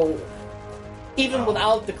 So even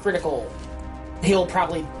without the critical, he'll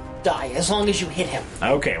probably die as long as you hit him.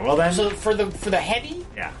 Okay, well then. So for the heavy,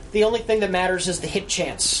 the only thing that matters is the hit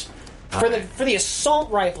chance. For the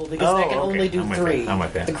assault rifle, because that can only do 3. I'm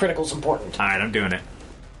with you. The critical's important. All right, I'm doing it.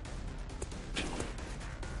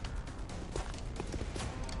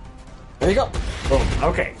 There you go. Boom.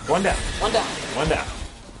 Okay, 1 down. 1 down. 1 down.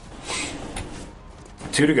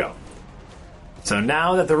 2 to go. So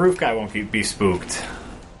now that the roof guy won't be spooked,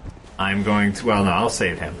 I'm going to... Well, no, I'll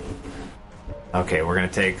save him. Okay, we're going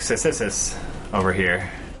to take Sis over here.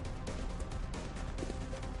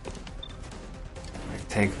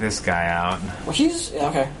 Take this guy out. Well, he's...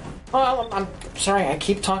 Okay. Well, I'm sorry, I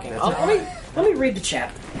keep talking. Let me read the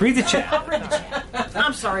chat. Read the chat. I'll read the chat.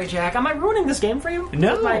 I'm sorry, Jack. Am I ruining this game for you?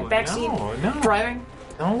 No, With my backseat driving?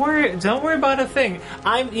 Don't worry about a thing.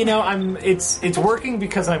 It's working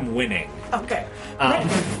because I'm winning. Okay.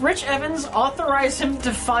 Rich Evans, authorize him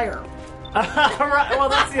to fire. Right. Well,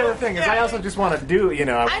 that's the other thing. Is I also just want to do.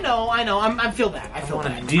 I know. I feel bad. I feel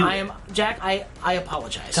bad. Do I am Jack. I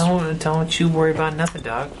apologize. Don't you worry about nothing,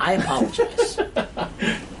 dog. I apologize.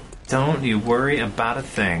 Don't you worry about a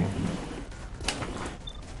thing.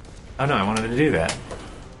 Oh no, I wanted to do that.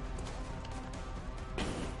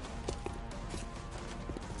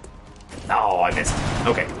 Oh, I missed.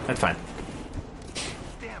 Okay, that's fine.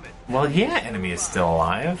 Damn it. Well, yeah, enemy is still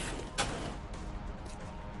alive.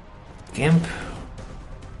 Gimp.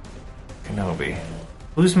 Kenobi.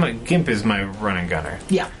 Gimp is my running gunner.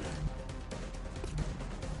 Yeah.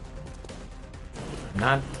 I'm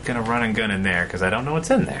not gonna run and gun in there because I don't know what's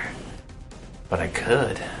in there. But I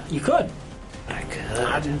could. You could. I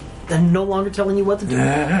could. I'm no longer telling you what to do.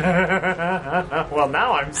 Well,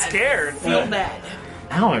 now I'm scared. I feel bad.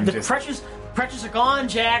 Now I'm The crutches are gone,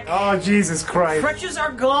 Jack. Oh, Jesus Christ. Crutches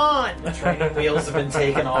are gone. Training wheels have been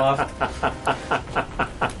taken off.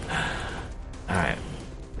 Alright.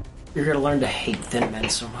 You're going to learn to hate thin men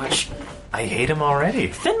so much. I hate him already.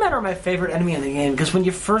 Thin men are my favorite enemy in the game because when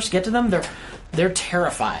you first get to them, they're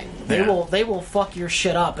terrifying. They will fuck your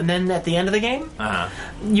shit up, and then at the end of the game,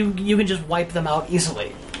 you can just wipe them out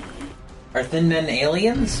easily. Are thin men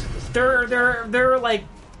aliens? They're like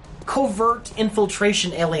covert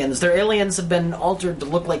infiltration aliens. Their aliens have been altered to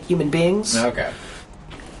look like human beings. Okay.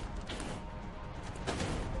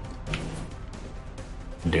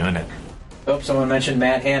 I'm doing it. Oh, someone mentioned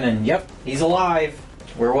Matt Hannon. Yep, he's alive.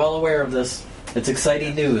 We're well aware of this. It's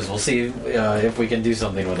exciting news. We'll see if we can do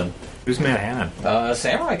something with him. Who's Matt Hannon?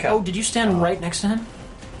 Samurai Cop. Oh, did you stand right next to him?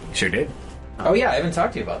 Sure did. Oh yeah, I haven't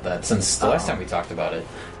talked to you about that since the last time we talked about it.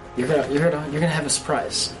 You're gonna have a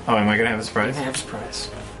surprise. Oh, am I gonna have a surprise? You're gonna have a surprise.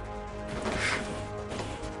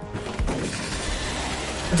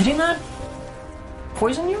 Did he not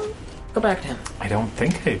poison you? Go back to him. I don't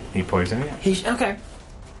think he poisoned me. He's okay.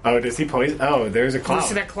 Oh, does he poison? Oh, there's a cloud. You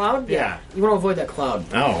see that cloud? Yeah. You want to avoid that cloud.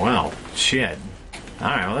 Oh, well. Shit.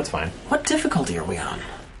 Alright, well, that's fine. What difficulty are we on?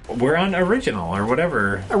 We're on original or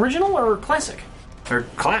whatever. Original or classic? Or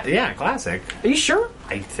classic. Are you sure?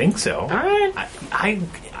 I think so. Alright.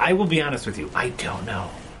 I will be honest with you. I don't know.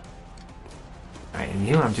 Alright, and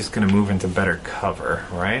you, I'm just going to move into better cover,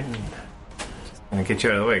 right? Just going to get you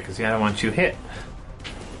out of the way because I don't want you hit.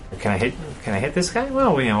 Or can I hit this guy?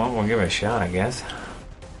 Well, you know, we'll give it a shot, I guess.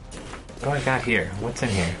 What do I got here? What's in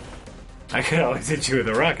here? I could always hit you with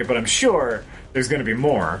a rocket, but I'm sure there's going to be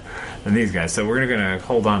more than these guys. So we're going to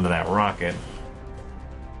hold on to that rocket.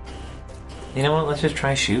 You know what? Let's just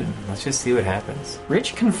try shooting. Let's just see what happens.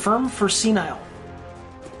 Rich, confirm for senile.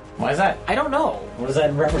 Why is that? I don't know. What is that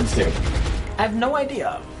in reference to? I have no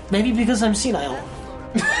idea. Maybe because I'm senile.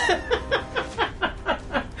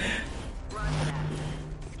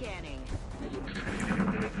 Scanning.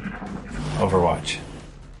 Overwatch.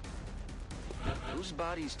 Those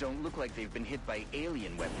bodies don't look like they've been hit by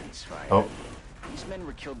alien weapons fire. Oh, These men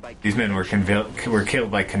were killed by... these men were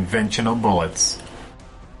killed by conventional bullets.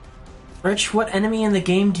 Rich, what enemy in the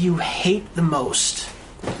game do you hate the most?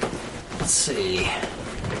 Let's see.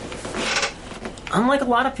 Unlike a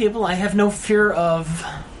lot of people, I have no fear of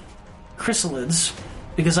chrysalids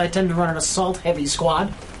because I tend to run an assault-heavy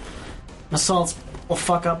squad. Assaults will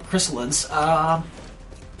fuck up chrysalids. I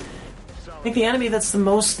think the enemy that's the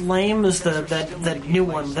most lame is that new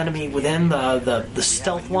one, the enemy within, the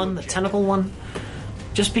stealth one, the tentacle one.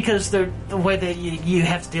 Just because the way that you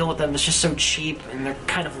have to deal with them is just so cheap and they're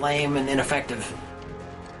kind of lame and ineffective.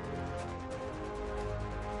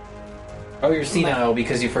 Oh, you're senile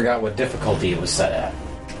because you forgot what difficulty it was set at.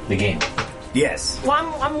 The game. Yes,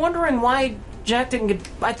 Well, I'm wondering why Jack didn't get.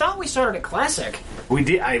 I thought we started at classic. we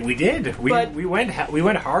did. We did. But- We went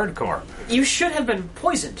hardcore. You should have been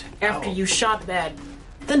poisoned after you shot that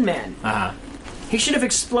Thin Man. He should have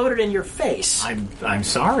exploded in your face. I'm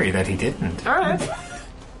sorry that he didn't. All right.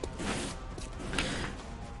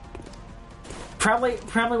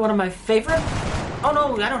 Probably one of my favorite. Oh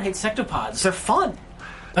no, I don't hate sectopods. They're fun.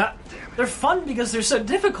 They're fun because they're so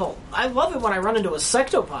difficult. I love it when I run into a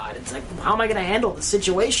sectopod. It's like, how am I going to handle the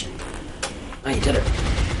situation? Oh, you did it.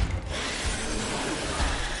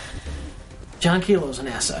 John Kilo's an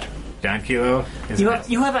asset. John Kilo is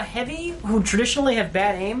You have a heavy who traditionally have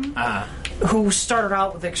bad aim, who started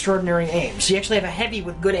out with extraordinary aim. So you actually have a heavy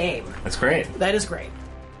with good aim. That's great. That is great.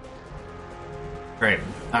 Great.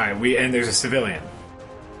 All right. And there's a civilian.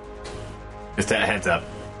 Just a heads up.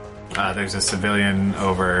 There's a civilian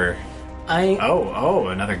over. Oh,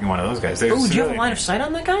 another one of those guys. There's Oh, do you have a civilian line of sight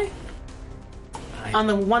on that guy? On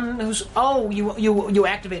the one who's you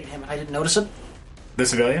activated him and I didn't notice it. The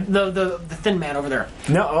civilian? The thin man over there.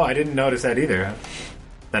 No. Oh, I didn't notice that either.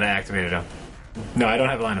 That I activated him. No, I don't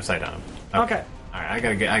have a line of sight on him. Okay. All right. I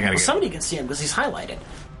gotta get. Somebody can see him because he's highlighted.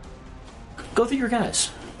 Go through your guys.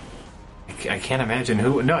 I can't imagine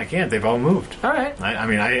who. No, I can't. They've all moved. All right. I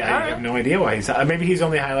mean, I have no idea why he's. Maybe he's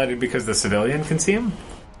only highlighted because the civilian can see him.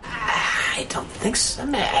 I don't think so.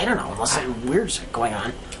 I don't know unless something weird's going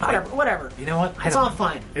on. Whatever. You know what? It's all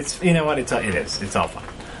fine. It's you know what? It is. It's all fine.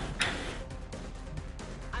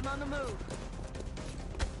 I'm on the move.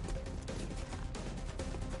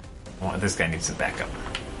 Well, this guy needs some backup.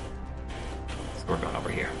 So we're going over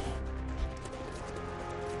here.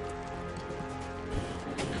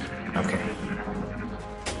 Okay.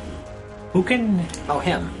 Who can? Oh,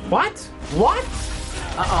 him. What? What?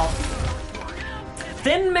 Uh-oh.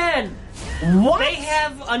 Thin men. What? They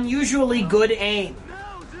have unusually good aim.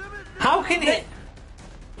 How can he?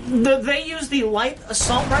 They use the light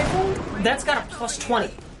assault rifle. That's got a plus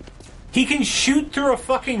 20. He can shoot through a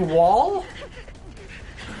fucking wall?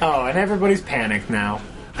 Oh, and everybody's panicked now.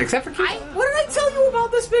 Except for What did I tell you about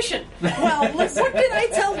this mission? Well, what did I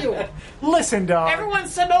tell you? Listen, dog. Everyone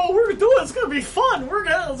said, "Oh, we're gonna do it. It's gonna be fun.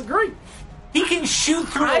 It's great." He can shoot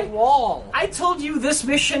through a wall. I told you this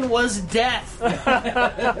mission was death.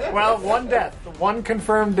 Well, one death. One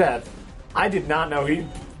confirmed death. I did not know he...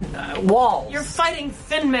 walls. You're fighting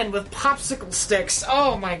thin men with popsicle sticks.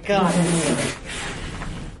 Oh my god.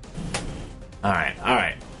 All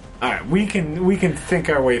right. We can think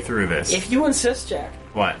our way through this. If you insist, Jack.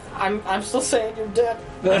 What? I'm still saying you're dead.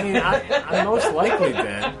 I mean, I'm most likely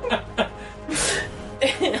dead.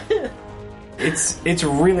 It's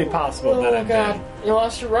really possible that I'm dead. You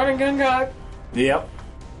lost your running gun guy. Yep.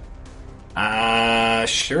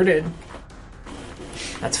 Sure did.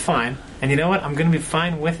 That's fine. And you know what? I'm gonna be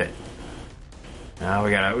fine with it. No,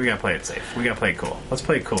 we gotta play it safe. We gotta play it cool. Let's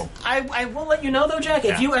play it cool. I will let you know though, Jack.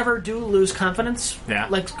 If you ever do lose confidence,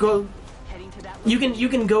 go. You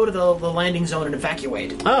can go to the landing zone and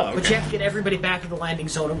evacuate. Oh, okay. But you have to get everybody back to the landing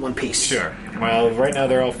zone in one piece. Sure. Well, right now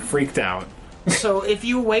they're all freaked out. So if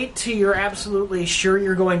you wait till you're absolutely sure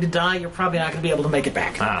you're going to die, you're probably not going to be able to make it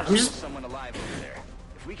back. Ah. I'm just Someone alive over there.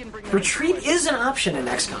 If we can bring them retreat into place- is an option in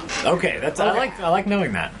XCOM. Okay, I like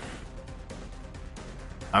knowing that.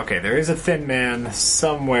 Okay, there is a thin man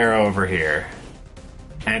somewhere over here.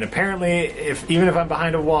 And apparently, even if I'm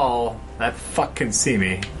behind a wall, that fuck can see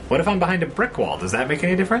me. What if I'm behind a brick wall? Does that make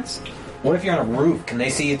any difference? What if you're on a roof? Can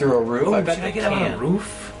they see you through a roof? I bet should they I get can. on a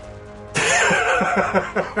roof?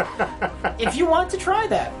 If you want to try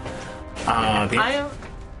that, The I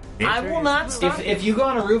answer will is not no. stop. If you go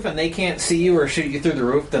on a roof and they can't see you or shoot you through the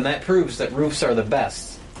roof, then that proves that roofs are the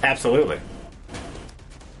best. Absolutely.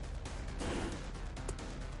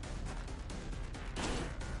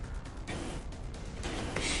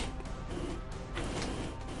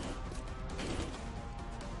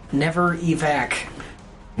 Never evac.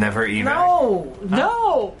 Never even. No,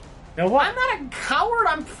 no. No, what? I'm not a coward.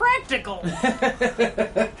 I'm practical.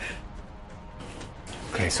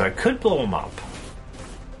 Okay, so I could blow him up.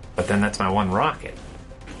 But then that's my one rocket.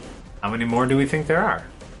 How many more do we think there are?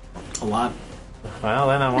 A lot. Well,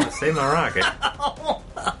 then I want to save my rocket.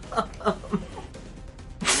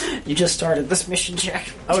 You just started this mission,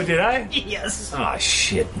 Jack. Oh, did I? Yes. Oh,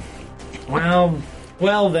 shit.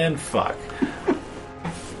 Well then, fuck.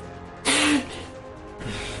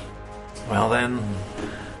 Well then,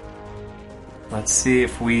 let's see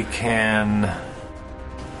if we can...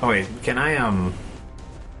 Oh wait, can I,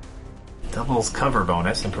 doubles cover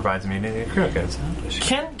bonus and provides me any crickets.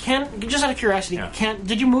 Can just out of curiosity, Yeah.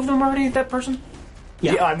 did you move them already? That person?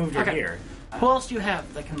 Yeah, I moved her Okay. here. Who else do you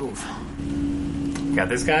have that can move? Got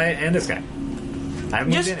this guy and this guy. I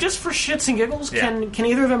moved in. Just for shits and giggles, Yeah. can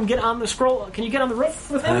either of them get on the scroll? Can you get on the roof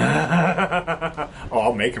with him? Oh,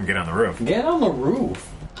 I'll make him get on the roof. Get on the roof.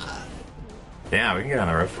 Yeah, we can get on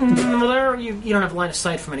the roof. Well, there you don't have line of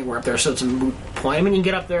sight from anywhere up there, so it's a moot point. I mean, you can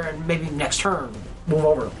get up there and maybe next turn move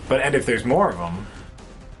over. And if there's more of them,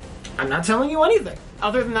 I'm not telling you anything.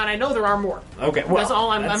 Other than that, I know there are more. okay. Well, That's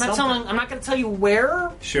all. I'm that's not something. telling. I'm not going to tell you where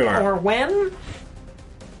Sure. or when.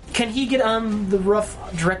 Can he get on the roof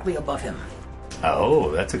directly above him?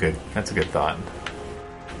 Oh, that's a good thought.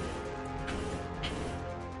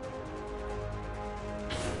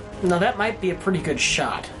 Now that might be a pretty good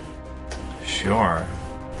shot. Sure.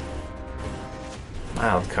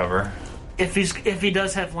 Mild cover. If he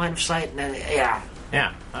does have line of sight, then yeah.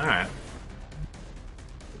 Yeah. All right.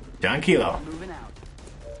 John Kilo. Moving out.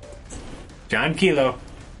 John Kilo.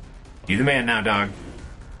 You the man now, dog.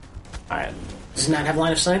 All right. Does he not have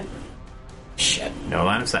line of sight? Shit. No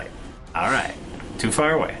line of sight. All right. Too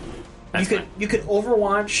far away. That's fine. You could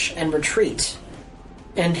overwatch and retreat,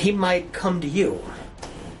 and he might come to you.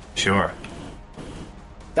 Sure.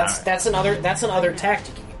 That's Alright. that's another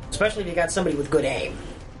tactic, especially if you got somebody with good aim.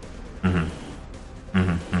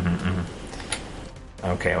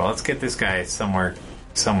 Okay. Well, let's get this guy somewhere.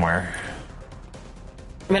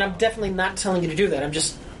 I mean, I'm definitely not telling you to do that. I'm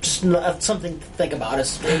just something to think about.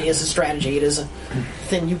 It is a strategy. It is a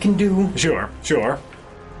thing you can do. Sure.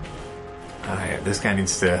 All right. This guy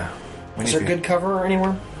needs to. Is there good cover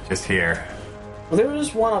anywhere? Just here. Well, there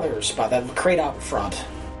is one other spot, that crate out in front.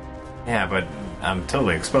 Yeah, but I'm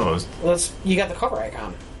totally exposed. Well, you got the cover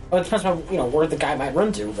icon. Well, it depends on where the guy might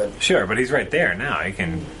run to, but Sure, but he's right there now. He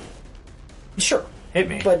can sure. hit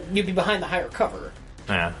me. But you'd be behind the higher cover,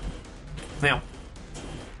 Yeah. Yeah.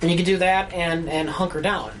 and you could do that and hunker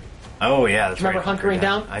down. Oh yeah, that's Remember right. Hunker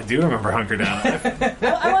Down? I do remember Hunker Down.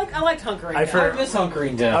 Well, I liked hunkering I down. I miss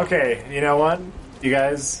hunkering down. Okay, you know what? You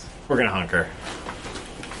guys, we're gonna hunker.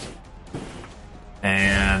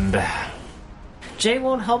 And Jay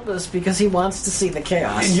won't help us because he wants to see the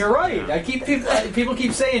chaos. And you're right. People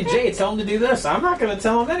keep saying, Jay, tell him to do this. I'm not going to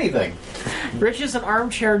tell him anything. Rich is an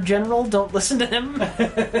armchair general. Don't listen to him.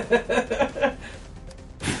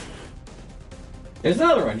 There's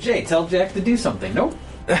another one. Jay, tell Jack to do something. Nope.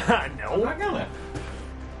 I'm no. not gonna.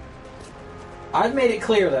 I've made it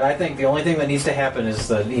clear that I think the only thing that needs to happen is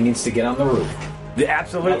that he needs to get on the roof.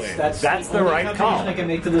 Absolutely. That's the only right contribution call. I can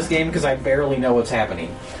make to this game because I barely know what's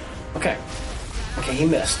happening. Okay, he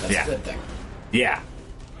missed. That's Yeah. a good thing. Yeah.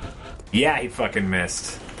 Yeah, he fucking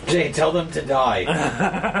missed. Jay, tell them to die.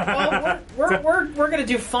 Well, we're gonna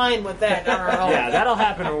do fine with that on our own. Yeah, that'll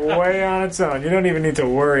happen way on its own. You don't even need to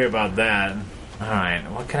worry about that. Alright,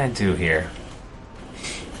 what can I do here?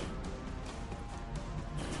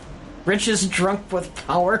 Rich is drunk with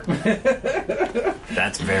power.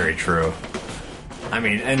 That's very true. I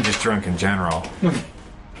mean, and just drunk in general.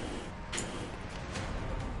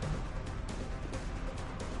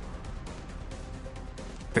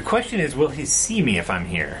 The question is, will he see me if I'm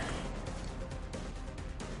here?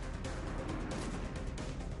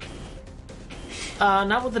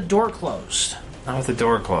 Not with the door closed. Not with the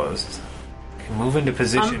door closed. Can move into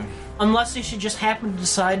position. Unless he should just happen to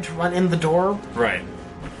decide to run in the door. Right.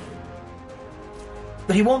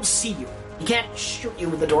 But he won't see you. He can't shoot you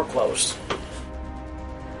with the door closed.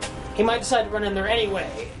 He might decide to run in there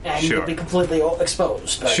anyway, and Sure. you'll be completely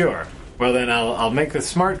exposed. But Sure. Well, then I'll make the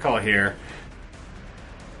smart call here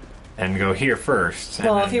and go here first. and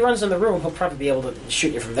Well, then- if he runs in the room, he'll probably be able to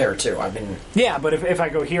shoot you from there, too. I mean... Yeah, but if I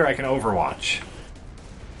go here, I can overwatch.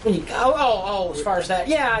 As far as that...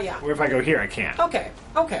 Yeah. Or if I go here, I can't. Okay.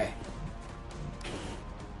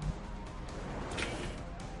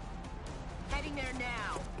 Heading there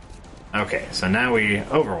now. Okay, so now we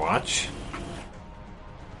overwatch.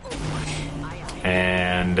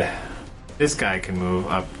 And this guy can move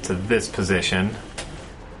up to this position.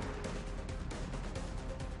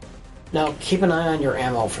 Now, keep an eye on your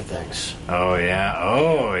ammo for things. Oh,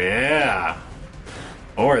 yeah.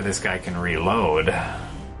 Or this guy can reload.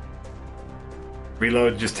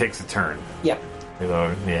 Reload just takes a turn. Yep.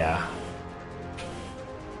 Reload, yeah.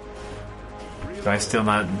 Do I still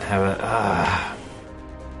not have a...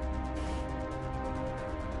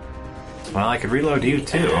 Well, I could reload you,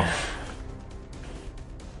 too.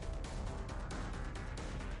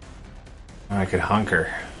 Or I could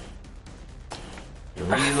hunker.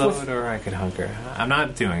 Reload, or I could hunker. I'm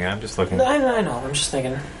not doing it, I'm just looking. I know, I'm just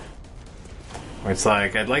thinking. It's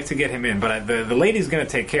like, I'd like to get him in, but the lady's going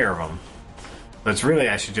to take care of him. But it's really,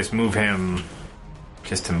 I should just move him...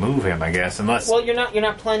 Just to move him, I guess, unless... Well, you're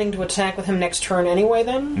not planning to attack with him next turn anyway,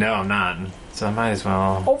 then? No, I'm not. So I might as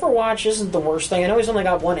well... Overwatch isn't the worst thing. I know he's only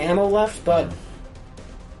got one ammo left, but...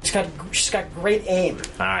 She's got great aim.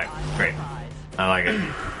 Alright, great. I like it.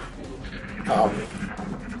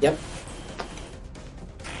 Yep.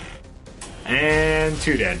 And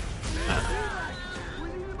 2 dead.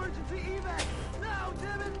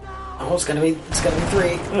 Oh, it's gonna be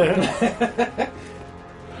 3.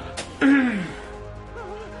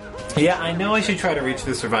 Yeah, I know I should try to reach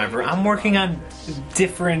the survivor. I'm working on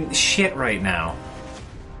different shit right now.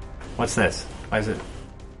 What's this? Why is it...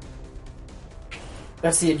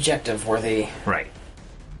 That's the objective where the... Right.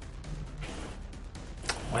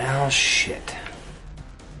 Well, shit.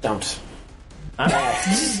 Don't. Huh?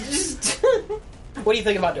 What are you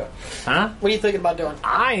thinking about doing? Huh? What are you thinking about doing?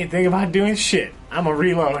 I ain't thinking about doing shit. I'm a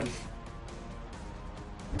reload.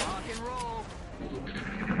 Rock and roll.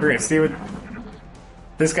 We're gonna see what...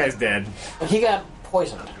 This guy's dead. He got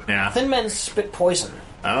poisoned. Yeah. Thin Men spit poison.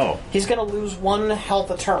 Oh. He's gonna lose 1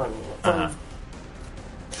 health a turn for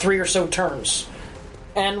 3 or so turns.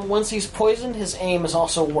 And once he's poisoned, his aim is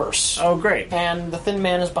also worse. Oh, great. And the Thin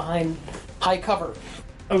Man is behind high cover.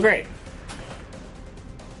 Oh, great.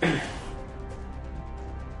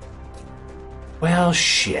 Well,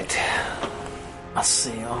 shit. Let's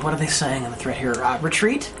see. What are they saying in the thread here?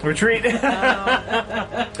 Retreat? Retreat.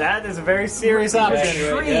 That is a very serious option.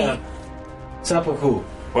 Retreat. Yeah. What's up with who?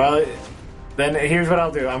 Well, then here's what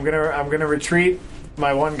I'll do. I'm gonna retreat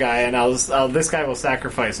my one guy, and this guy will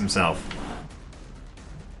sacrifice himself.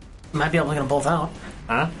 You might be able to get them both out.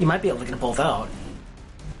 Huh? You might be able to get them both out.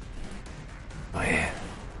 Oh yeah.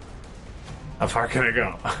 How far can I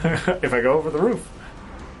go? If I go over the roof.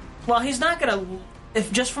 Well, he's not gonna...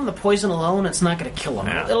 If just from the poison alone, it's not gonna kill him.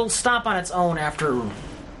 Yeah. It'll stop on its own after...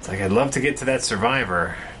 It's like, I'd love to get to that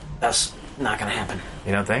survivor. That's not gonna happen.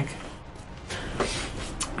 You don't think? You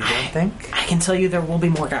don't think? I can tell you there will be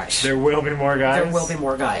more guys. There will be more guys? There will be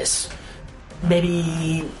more guys.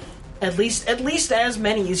 Maybe... At least as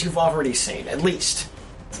many as you've already seen. At least.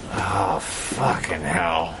 Oh, fucking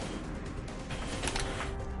hell.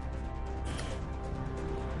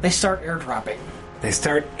 They start airdropping. They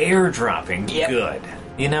start airdropping. Yep. Good.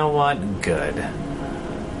 You know what? Good.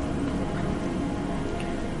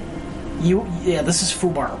 Yeah, this is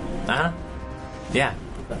Fubar. Uh-huh. Yeah.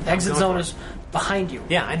 Exit going zone for it. is behind you.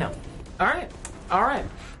 Yeah, I know. All right.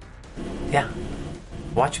 Yeah.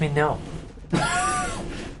 Watch me know.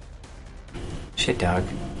 Shit, dog.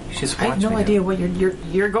 You just watch I have no me idea know. what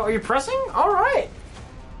you're pressing. All right.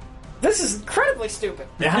 This is incredibly stupid.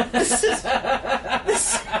 Yeah. This is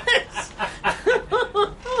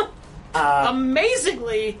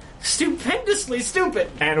amazingly, stupendously stupid.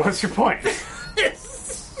 And what's your point?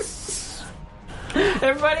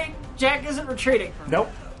 Everybody, Jack isn't retreating. Nope.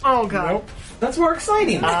 Oh god. Nope. That's more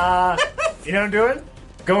exciting. You don't do it?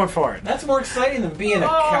 Going for it. That's more exciting than being a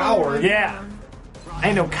Oh, coward. Yeah. I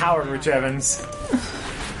ain't no coward, Rich Evans.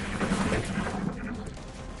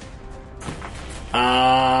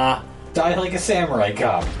 Die like a samurai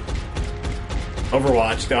cop.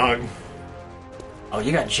 Overwatch, dog. Oh,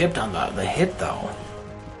 you got gypped on the hit though.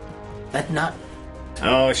 That not.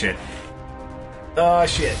 Oh, shit. Oh,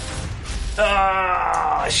 shit.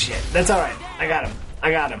 Oh, shit. That's alright. I got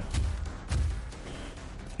him.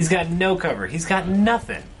 He's got no cover. He's got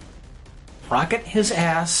nothing. Rocket his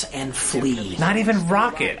ass and flee. Not even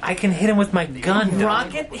rocket. I can hit him with my gun. dog.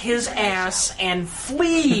 Rocket his ass and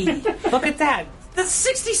flee. Look at that. That's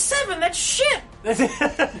 67. That's shit.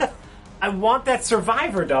 I want that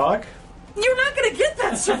survivor, dog. You're not gonna get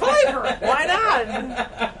that survivor. Why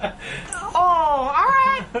not? Oh, all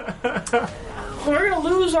right. We're gonna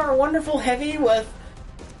lose our wonderful heavy with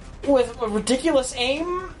a ridiculous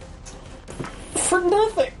aim for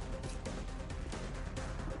nothing.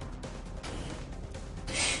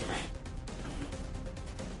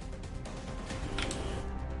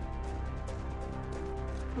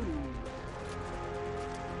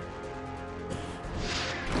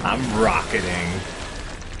 I'm rocketing.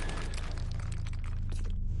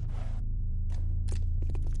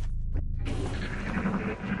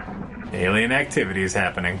 Alien activity is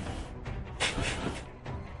happening.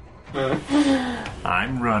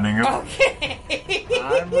 I'm running away.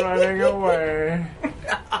 I'm running away.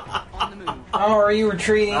 Oh, are you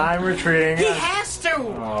retreating? I'm retreating. He has to.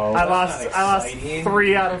 Oh, I that's lost not exciting.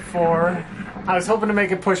 3 out of 4. I was hoping to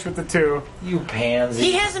make a push with the 2. You pansy.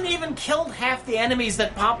 He hasn't even killed half the enemies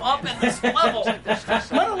that pop up in this level,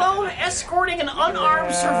 let alone escorting an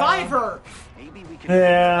unarmed survivor. Maybe we can.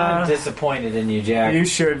 Yeah. I'm disappointed in you, Jack. You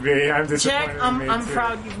should be. I'm disappointed. Jack, in me, I'm too.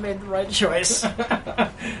 proud you've made the right choice. On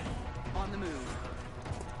the move.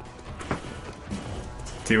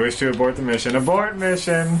 Do you wish to abort the mission? Abort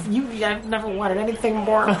mission. I've never wanted anything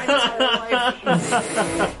more in my entire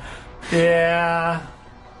life. Yeah.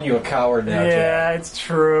 You a coward now, Jack. Yeah, it's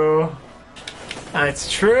true.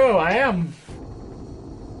 It's true. I am.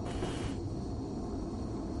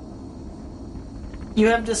 You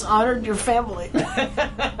have dishonored your family.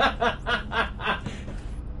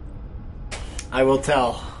 I will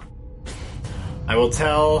tell. I will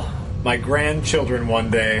tell my grandchildren one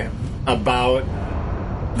day about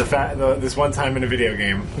this one time in a video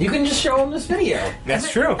game. You can just show him this video. That's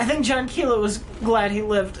true. I think John Kilo was glad he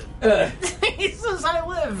lived. He says, I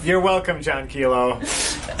live. You're welcome, John Kilo.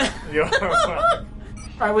 You're welcome.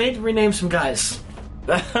 Alright, we need to rename some guys.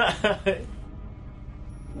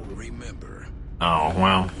 Remember, Oh,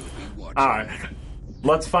 well. be watching. Alright.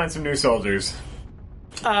 Let's find some new soldiers.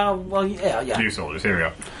 Well, yeah. New soldiers. Here we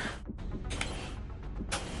go.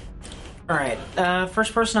 Alright,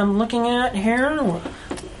 first person I'm looking at here,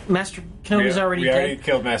 Master Kenobi's already we already dead.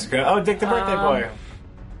 killed Master Kenobi. Oh, Dick the Birthday Boy.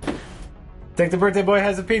 Dick the Birthday Boy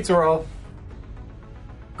has a pizza roll.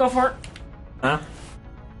 Go for it. Huh?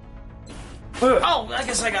 Oh, I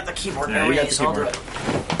guess I got the keyboard. Yeah, you got the so I'll do keyboard.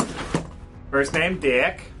 it. First name,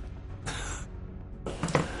 Dick.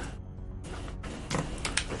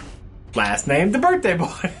 Last name, the Birthday Boy.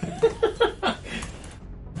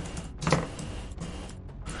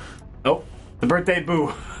 Oh, the Birthday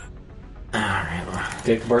Boo. Alright,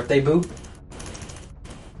 Dick birthday boo.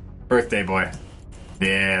 Birthday Boy.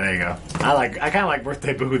 Yeah, there you go. I kind of like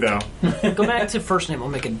Birthday Boo though. go back to first name. We'll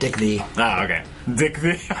make it Dick the. Oh, okay. Dick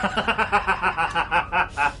the.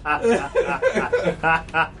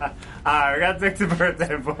 Alright, we got Dick the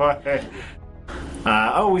Birthday Boy.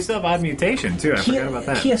 We still have Odd Mutation too. I forgot about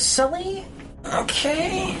that. Kiaselli?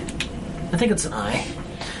 Okay. I think it's an I.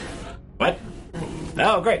 What?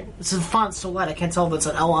 Oh, great. It's a font so light I can't tell if it's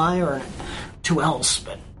an L-I or 2 L's,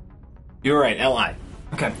 but... You were right, L.I.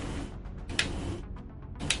 Okay.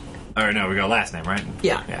 Or no, we go last name, right?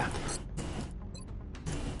 Yeah. Yeah.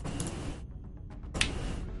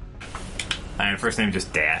 Alright, first name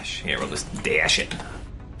just Dash. Here, we'll just dash it.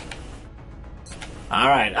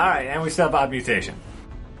 Alright, and we still have Odd Mutation.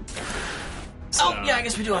 Oh, yeah, I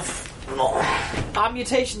guess we do have... Odd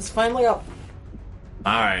Mutation's finally up.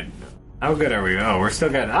 Alright. How good are we? Oh, we're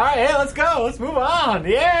still good. Alright, hey, let's go. Let's move on.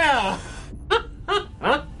 Yeah!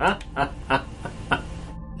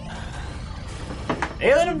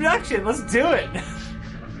 Alien abduction. Let's do it.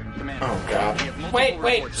 Oh, God.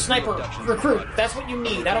 Wait, sniper, recruit. That's what you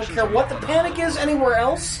need. I don't care what the panic is anywhere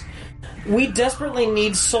else. We desperately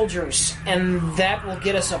need soldiers, and that will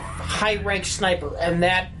get us a high-ranked sniper. And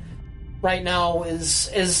that, right now,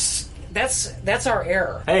 is that's our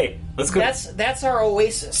error. Hey, let's go. That's our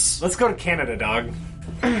oasis. Let's go to Canada, dog.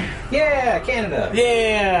 Yeah, Canada.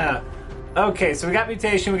 Yeah. Okay, so we got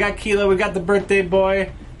Mutation, we got Kilo, we got the Birthday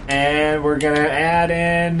Boy, and we're gonna add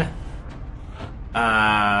in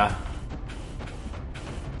on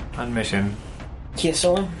mission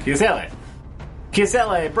Kiaselli?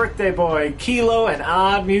 Kiaselli, Birthday Boy, Kilo, and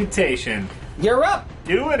Odd Mutation. You're up.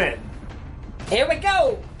 Doing it. Here we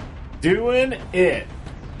go. Doing it.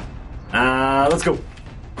 Let's go.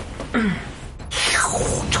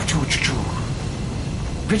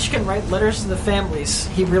 Rich can write letters to the families.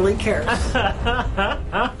 He really cares.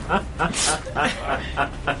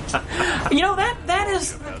 That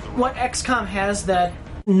is what XCOM has that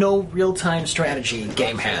no real-time strategy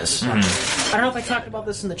game has. I don't know if I talked about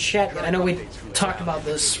this in the chat yet. I know we talked about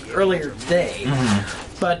this earlier today.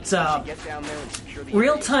 But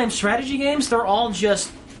real-time strategy games, they're all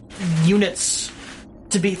just units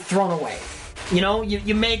to be thrown away.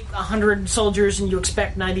 You make 100 soldiers and you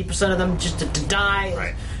expect 90% of them just to die,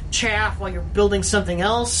 Right. chaff while you're building something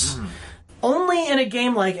else. Only in a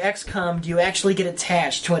game like XCOM do you actually get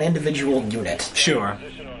attached to an individual unit. Sure.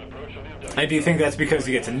 And do you think that's because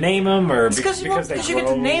you get to name them, or because they you get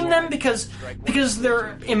to name them because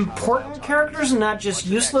they're important characters and not just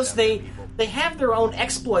useless. They have their own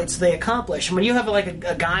exploits they accomplish. When you have like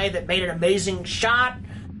a guy that made an amazing shot,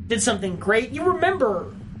 did something great, you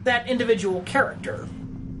remember that individual character.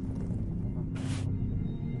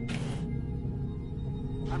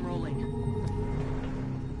 I'm rolling.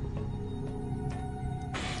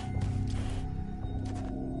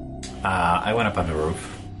 I went up on the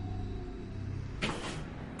roof.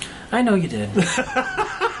 I know you did.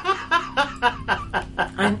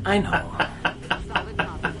 I know. Solid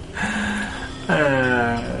copy.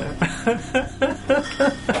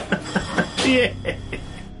 Yeah.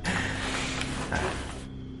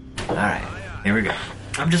 All right, here we go.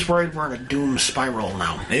 I'm just worried we're in a doom spiral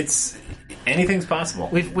now. It's anything's possible.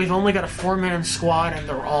 We've only got a 4-man squad, and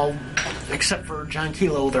they're all, except for John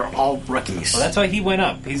Kilo, they're all rookies. Well, that's why he went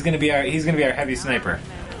up. He's gonna be our heavy sniper.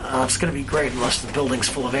 It's going to be great unless the building's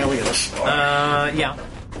full of aliens. Yeah.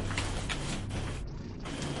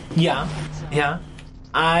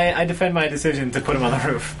 I defend my decision to put him on the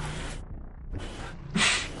roof.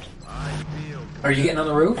 Are you getting on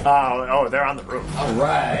the roof? Oh, they're on the roof. All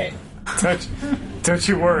right. Don't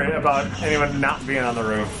you worry about anyone not being on the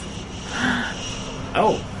roof.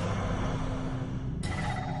 Oh,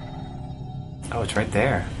 it's right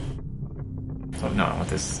there. Oh no, I want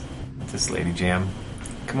this Lady Jam.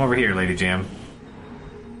 Come over here, Lady Jam.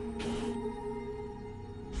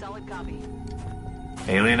 Solid copy.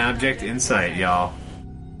 Alien object in sight, y'all.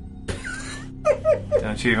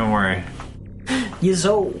 Don't you even worry.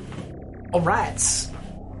 Yizzo. Alright.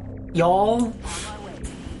 Y'all.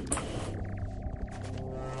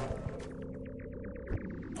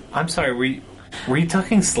 I'm sorry, were you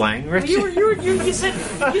talking slang, Rich? You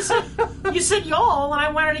said y'all, and I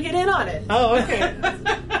wanted to get in on it. Oh, okay.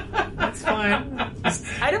 That's fine.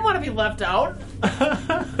 I didn't want to be left out.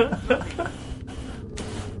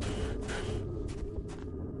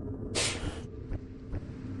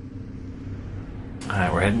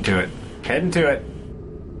 Alright, we're heading to it.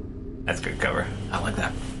 That's good cover. I like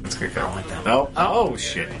that. That's good cover. I like that. Oh,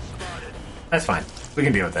 shit. That's fine. We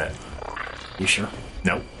can deal with that. You sure?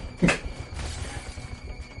 Nope.